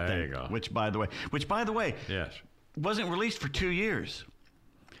talk and everything. There you go. Which, by the way, yes, wasn't released for 2 years.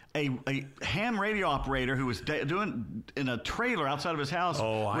 A ham radio operator who was doing in a trailer outside of his house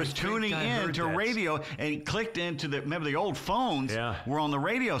was tuning in to radio and clicked into remember the old phones were on the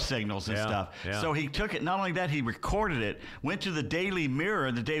radio signals and stuff. Yeah. So he took it. Not only that, he recorded it, went to the Daily Mirror,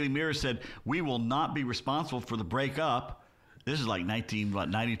 and the Daily Mirror said, "We will not be responsible for the breakup." This is like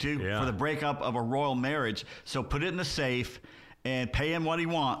 1992 for the breakup of a royal marriage. So put it in the safe. And pay him what he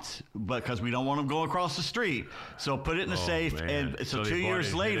wants, because we don't want him going across the street. So put it in the safe. Man. And so 2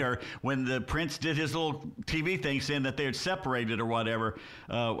 years later, when the prince did his little TV thing saying that they had separated or whatever,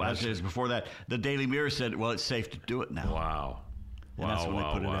 before that, the Daily Mirror said, "Well, it's safe to do it now." Wow. And that's when they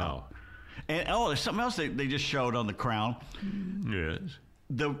put it out. And there's something else they just showed on The Crown. Yes.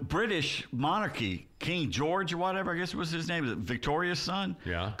 The British monarchy, King George or whatever, I guess was his name, Victoria's son,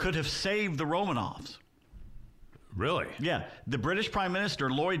 could have saved the Romanovs. Really? Yeah. The British Prime Minister,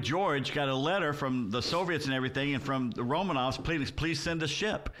 Lloyd George, got a letter from the Soviets and everything and from the Romanovs, please send a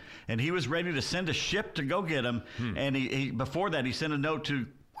ship. And he was ready to send a ship to go get him. And he before that, he sent a note to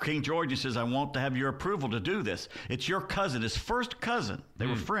King George and says, "I want to have your approval to do this. It's your cousin, his first cousin. They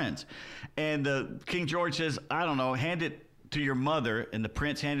were friends." And King George says, "I don't know, hand it to your mother." And the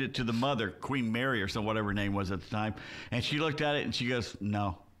prince handed it to the mother, Queen Mary or whatever her name was at the time. And she looked at it and she goes,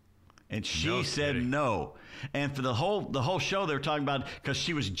 "No." And she said no. And for the whole show, they were talking about because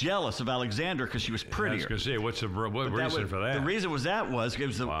she was jealous of Alexandra because she was prettier. I was going to say, what reason for that? The reason was it was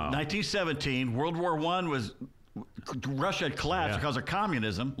 1917. World War I was Russia had collapsed because of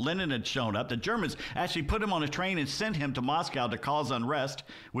communism. Lenin had shown up. The Germans actually put him on a train and sent him to Moscow to cause unrest,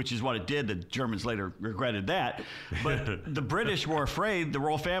 which is what it did. The Germans later regretted that. But the British were afraid, the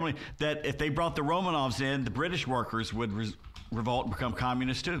royal family, that if they brought the Romanovs in, the British workers would revolt and become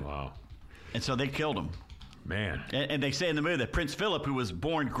communists too. Wow. And so they killed him. Man. And they say in the movie that Prince Philip, who was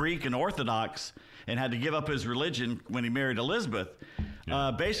born Greek and Orthodox and had to give up his religion when he married Elizabeth,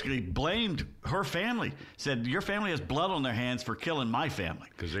 basically blamed her family. Said, your family has blood on their hands for killing my family.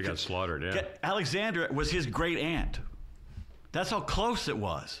 Because they got slaughtered, yeah. Alexandra was his great aunt. That's how close it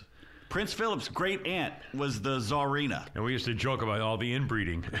was. Prince Philip's great aunt was the Tsarina. And we used to joke about all the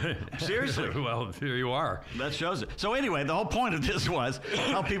inbreeding. Seriously. Well, there you are. That shows it. So anyway, the whole point of this was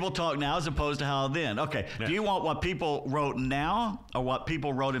how people talk now as opposed to how then. Okay, do you want what people wrote now or what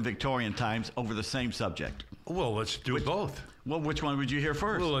people wrote in Victorian times over the same subject? Well, let's do both. Well, which one would you hear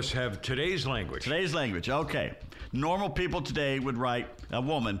first? Well, let's have today's language. Today's language, okay. Normal people today would write, a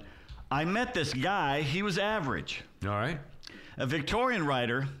woman, I met this guy, he was average. All right. A Victorian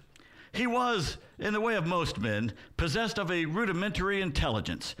writer, he was, in the way of most men, possessed of a rudimentary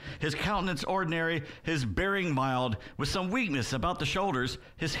intelligence. His countenance ordinary, his bearing mild, with some weakness about the shoulders,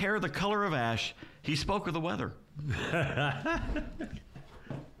 his hair the color of ash. He spoke of the weather.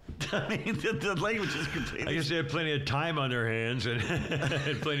 I mean, the language is completely... I guess they had plenty of time on their hands and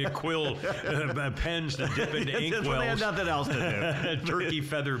plenty of quill pens to dip into ink wells. They had nothing else to do. Turkey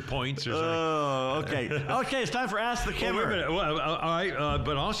feather points or something. Oh, okay. Okay, it's time for Ask the Kimmer. Wait a minute. Well,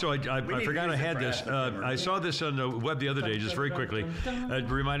 but also, I forgot I had this. I saw this on the web the other day, just very quickly. It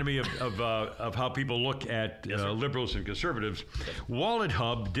reminded me of how people look at liberals and conservatives. Wallet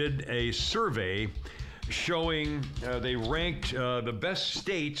Hub did a survey showing they ranked the best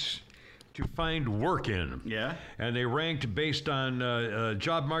states to find work in. Yeah. And they ranked based on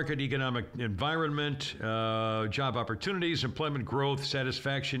job market, economic environment, job opportunities, employment growth,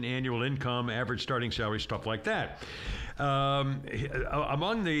 satisfaction, annual income, average starting salary, stuff like that.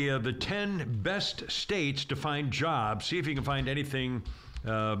 Among the 10 best states to find jobs, see if you can find anything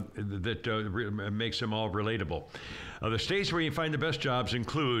that makes them all relatable. The states where you find the best jobs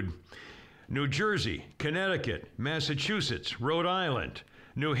include New Jersey, Connecticut, Massachusetts, Rhode Island,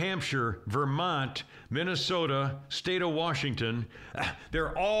 New Hampshire, Vermont, Minnesota, state of Washington.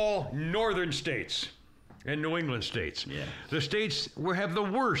 They're all northern states and New England states. Yeah. The states have the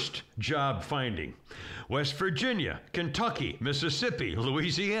worst job finding. West Virginia, Kentucky, Mississippi,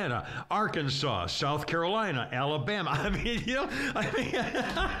 Louisiana, Arkansas, South Carolina, Alabama. I mean,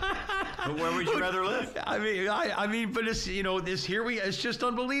 where would you rather live? I mean, but it's, it's just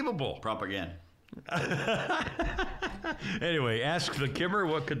unbelievable. Propaganda. Anyway, Ask the Kimmer.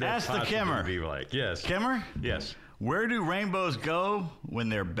 What could that possibly be like? Yes. Kimmer? Yes. Where do rainbows go when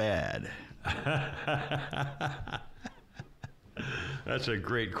they're bad? That's a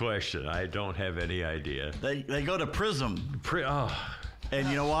great question. I don't have any idea. They go to Prism. And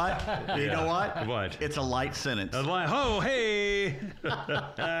you know what? You know what? What? It's a light sentence. Oh, hey!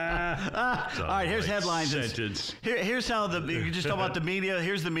 All right, here's headlines. Sentence. Here's how you just talk about the media.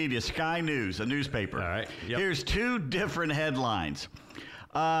 Here's the media. Sky News, a newspaper. All right. Yep. Here's two different headlines.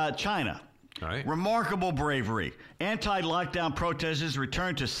 China. All right. Remarkable bravery. Anti-lockdown protesters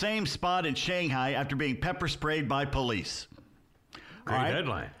return to same spot in Shanghai after being pepper sprayed by police. Great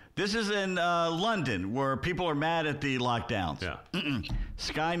headline. This is in London, where people are mad at the lockdowns. Yeah.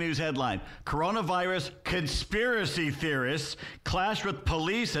 Sky News headline: Coronavirus conspiracy theorists clash with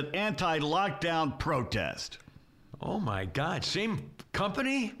police at anti-lockdown protest. Oh my God! Same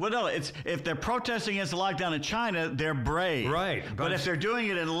company? Well, no. It's if they're protesting against the lockdown in China, they're brave. Right. But if they're doing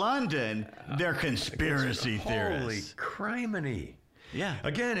it in London, they're conspiracy theorists. Holy criminy! Yeah.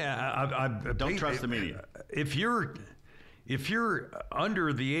 Again, don't trust the media. If you're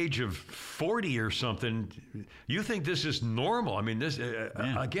under the age of 40 or something, you think this is normal. I mean, this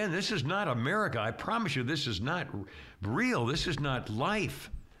again, this is not America. I promise you, this is not real. This is not life.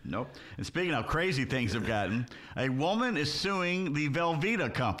 Nope. And speaking of crazy things have gotten, a woman is suing the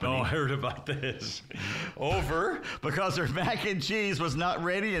Velveeta company. Oh, I heard about this. Over? Because her mac and cheese was not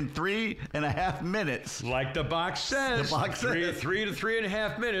ready in 3.5 minutes. Like the box says. The box says. 3 to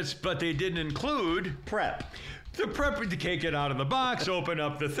 3.5 minutes, but they didn't include prep. The prep to take it out of the box, open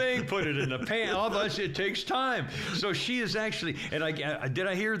up the thing, put it in the pan. All that it takes time. So she is actually, and did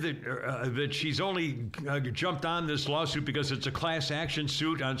I hear that she's only jumped on this lawsuit because it's a class action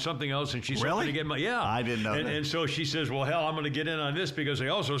suit on something else, and she's really going to get money. Yeah, I didn't know that. And so she says, well, hell, I'm going to get in on this because they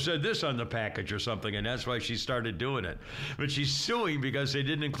also said this on the package or something, and that's why she started doing it. But she's suing because they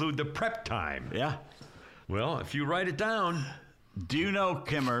didn't include the prep time. Yeah. Well, if you write it down. Do you know,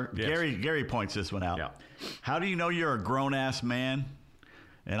 Kimmer, Yes. Gary points this one out. Yeah. How do you know you're a grown-ass man?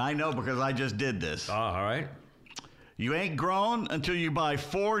 And I know because I just did this. All right. You ain't grown until you buy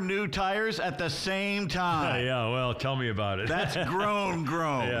 4 new tires at the same time. Yeah, well, tell me about it. That's grown.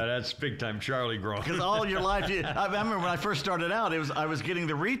 Yeah, that's big time Charlie grown. Because all your life, I remember when I first started out, I was getting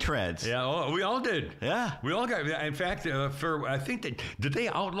the retreads. Yeah, we all did. Yeah. We all got. In fact, I think did they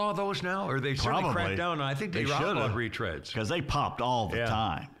outlaw those now, or they certainly cracked down? I think they outlawed retreads because they popped all the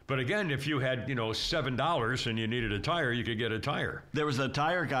time. But again, if you had $7 and you needed a tire, you could get a tire. There was a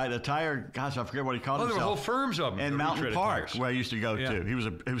tire guy. Gosh, I forget what he called himself. There were whole firms of them. And Mountain Park, where I used to go to. He was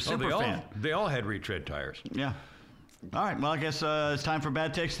super fan. They all had retread tires. Yeah. All right. Well, I guess it's time for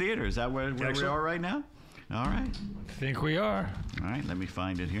Bad Takes Theater. Is that where we are right now? All right. I think we are. All right. Let me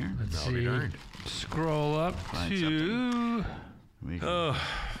find it here. Let's see. Scroll up to.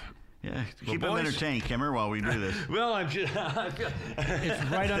 Yeah, keep them entertained, Kimmer, while we do this. Well, I'm just. It's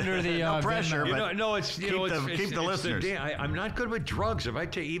right under the no pressure, but no, it's keep the listeners. I'm not good with drugs. If I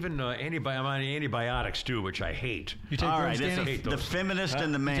take even I'm on antibiotics too, which I hate. You take drugs, Danny? The feminist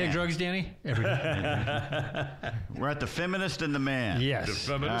and the man. You take drugs, Danny? Every day. We're at the feminist and the man. Yes. The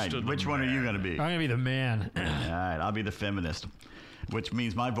feminist. Right, which one are you going to be? I'm going to be the man. All right, I'll be the feminist, which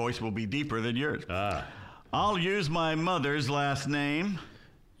means my voice will be deeper than yours. I'll use my mother's last name.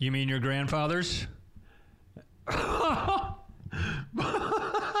 You mean your grandfather's? Think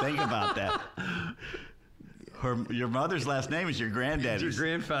about that. Your mother's last name is your granddaddy's. It's your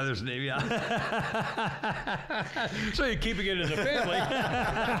grandfather's name, yeah. So you're keeping it in the family.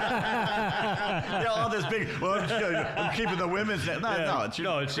 All this big. Well, I'm keeping the women's name. No, it's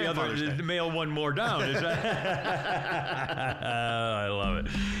the other, the male one more down. Is that? I love it.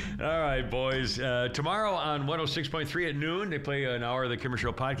 All right, boys. Tomorrow on 106.3 at noon, they play an hour of the Kimmer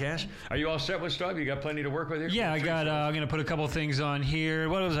Show podcast. Are you all set with stuff? You got plenty to work with here? Yeah, I got. I'm going to put a couple things on here.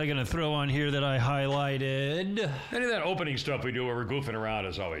 What was I going to throw on here that I highlighted? Any of that opening stuff we do where we're goofing around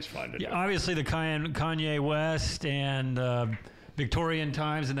is always fun to do. Obviously the Kanye West and Victorian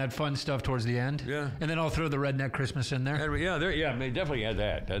times and that fun stuff towards the end. Yeah. And then I'll throw the Redneck Christmas in there. They definitely add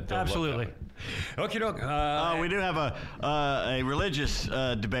that. Absolutely. Okie doke. We do have a religious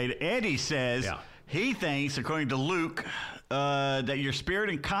debate. Eddie says he thinks, according to Luke, that your spirit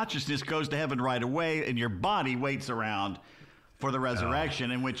and consciousness goes to heaven right away and your body waits around for the resurrection,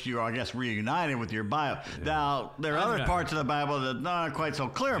 in which you are, I guess, reunited with your bio. Now, there are other parts of the Bible that aren't quite so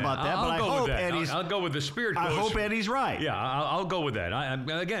clear about that, but I hope Eddie's... I'll go with the Spirit. I hope Eddie's right. Yeah, I'll go with that.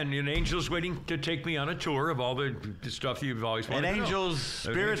 Again, an angel's waiting to take me on a tour of all the stuff you've always wanted to know. An angel's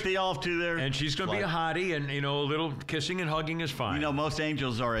spirit thee off to their... And she's going to be a hottie, and, a little kissing and hugging is fine. Most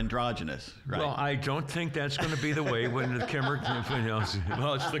angels are androgynous, right? Well, I don't think that's going to be the way when the Kimmer...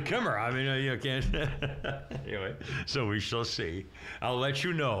 Well, it's the Kimmer. I mean, you can't... Anyway, so we shall see. I'll let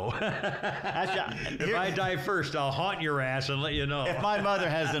you know. If I die first, I'll haunt your ass and let you know. If my mother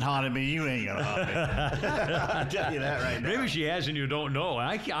hasn't haunted me, you ain't gonna haunt me. I'll tell you that right now. Maybe she has and you don't know.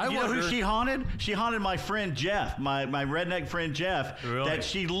 You know who she haunted? She haunted my friend Jeff, my redneck friend Jeff, that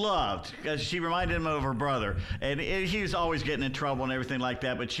she loved because she reminded him of her brother, and he was always getting in trouble and everything like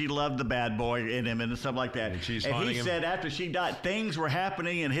that. But she loved the bad boy in him and stuff like that. And he said after she died, things were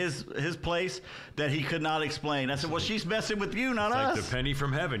happening in his place that he could not explain. I said, well, she's messing with you, not us. Like the penny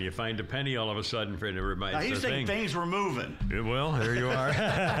from heaven. You find a penny all of a sudden for it to remind He's saying things were moving. Well, there you are.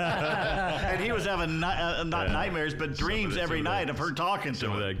 And he was having not nightmares, but dreams every night of her talking to him.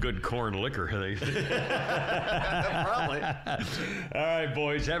 Some of that good corn liquor. Probably. All right,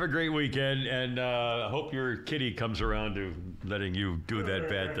 boys. Have a great weekend, and I hope your kitty comes around to letting you do that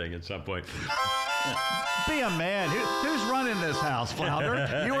bad thing at some point. Be a man. Who's running this house,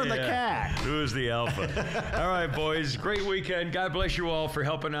 Flounder? You or the cat? Who's the alpha? All right, boys. Great weekend. God bless you all for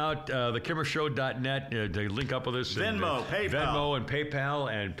helping out. TheKimmerShow.net to link up with us. Venmo, Venmo and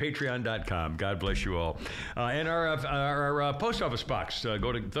PayPal and Patreon.com. God bless you all. And our post office box.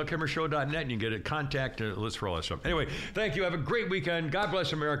 Go to TheKimmerShow.net and you can get a contact list for all that stuff. Anyway, thank you. Have a great weekend. God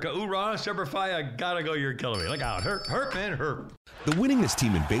bless America. Hoorah. Semper Fi. I gotta go. You're killing me. Look out. Hurt, man. Hurt. The winningest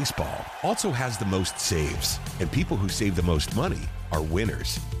team in baseball also has the most saves, and people who save the most money are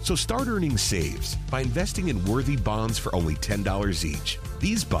winners. So start earning saves by investing in worthy bonds for only $10 each.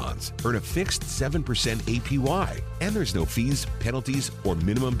 These bonds earn a fixed 7% APY, and there's no fees, penalties, or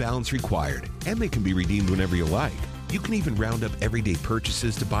minimum balance required, and they can be redeemed whenever you like. You can even round up everyday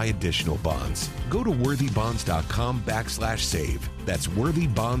purchases to buy additional bonds. Go to worthybonds.com/save. That's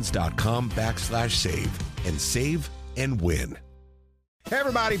worthybonds.com/save and save and win. Hey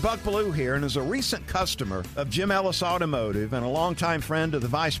everybody, Buck Bellew here, and as a recent customer of Jim Ellis Automotive and a longtime friend of the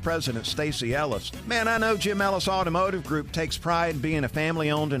Vice President, Stacy Ellis, man, I know Jim Ellis Automotive Group takes pride in being a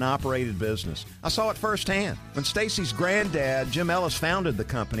family-owned and operated business. I saw it firsthand. When Stacy's granddad, Jim Ellis, founded the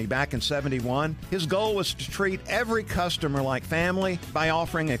company back in '71, his goal was to treat every customer like family by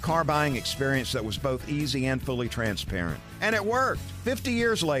offering a car buying experience that was both easy and fully transparent. And it worked. 50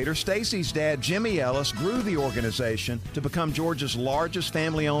 years later, Stacy's dad, Jimmy Ellis, grew the organization to become Georgia's largest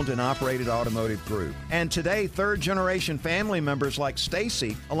family-owned and operated automotive group. And today, third-generation family members like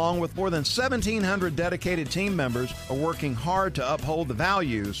Stacy, along with more than 1,700 dedicated team members, are working hard to uphold the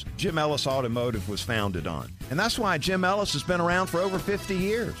values Jim Ellis Automotive was founded on. And that's why Jim Ellis has been around for over 50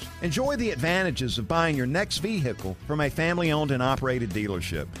 years. Enjoy the advantages of buying your next vehicle from a family-owned and operated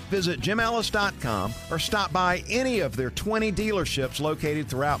dealership. Visit JimEllis.com or stop by any of their 20 dealerships located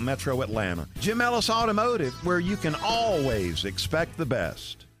throughout Metro Atlanta. Jim Ellis Automotive, where you can always expect the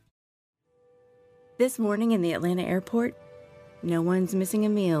best. This morning in the Atlanta airport, no one's missing a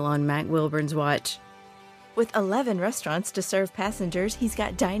meal on Mac Wilburn's watch. With 11 restaurants to serve passengers, he's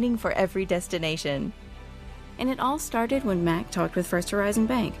got dining for every destination. And it all started when Mac talked with First Horizon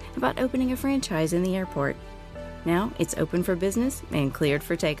Bank about opening a franchise in the airport. Now it's open for business and cleared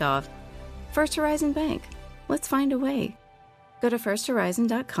for takeoff. First Horizon Bank. Let's find a way. Go to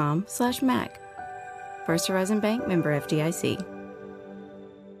firsthorizon.com/Mac. First Horizon Bank, member FDIC.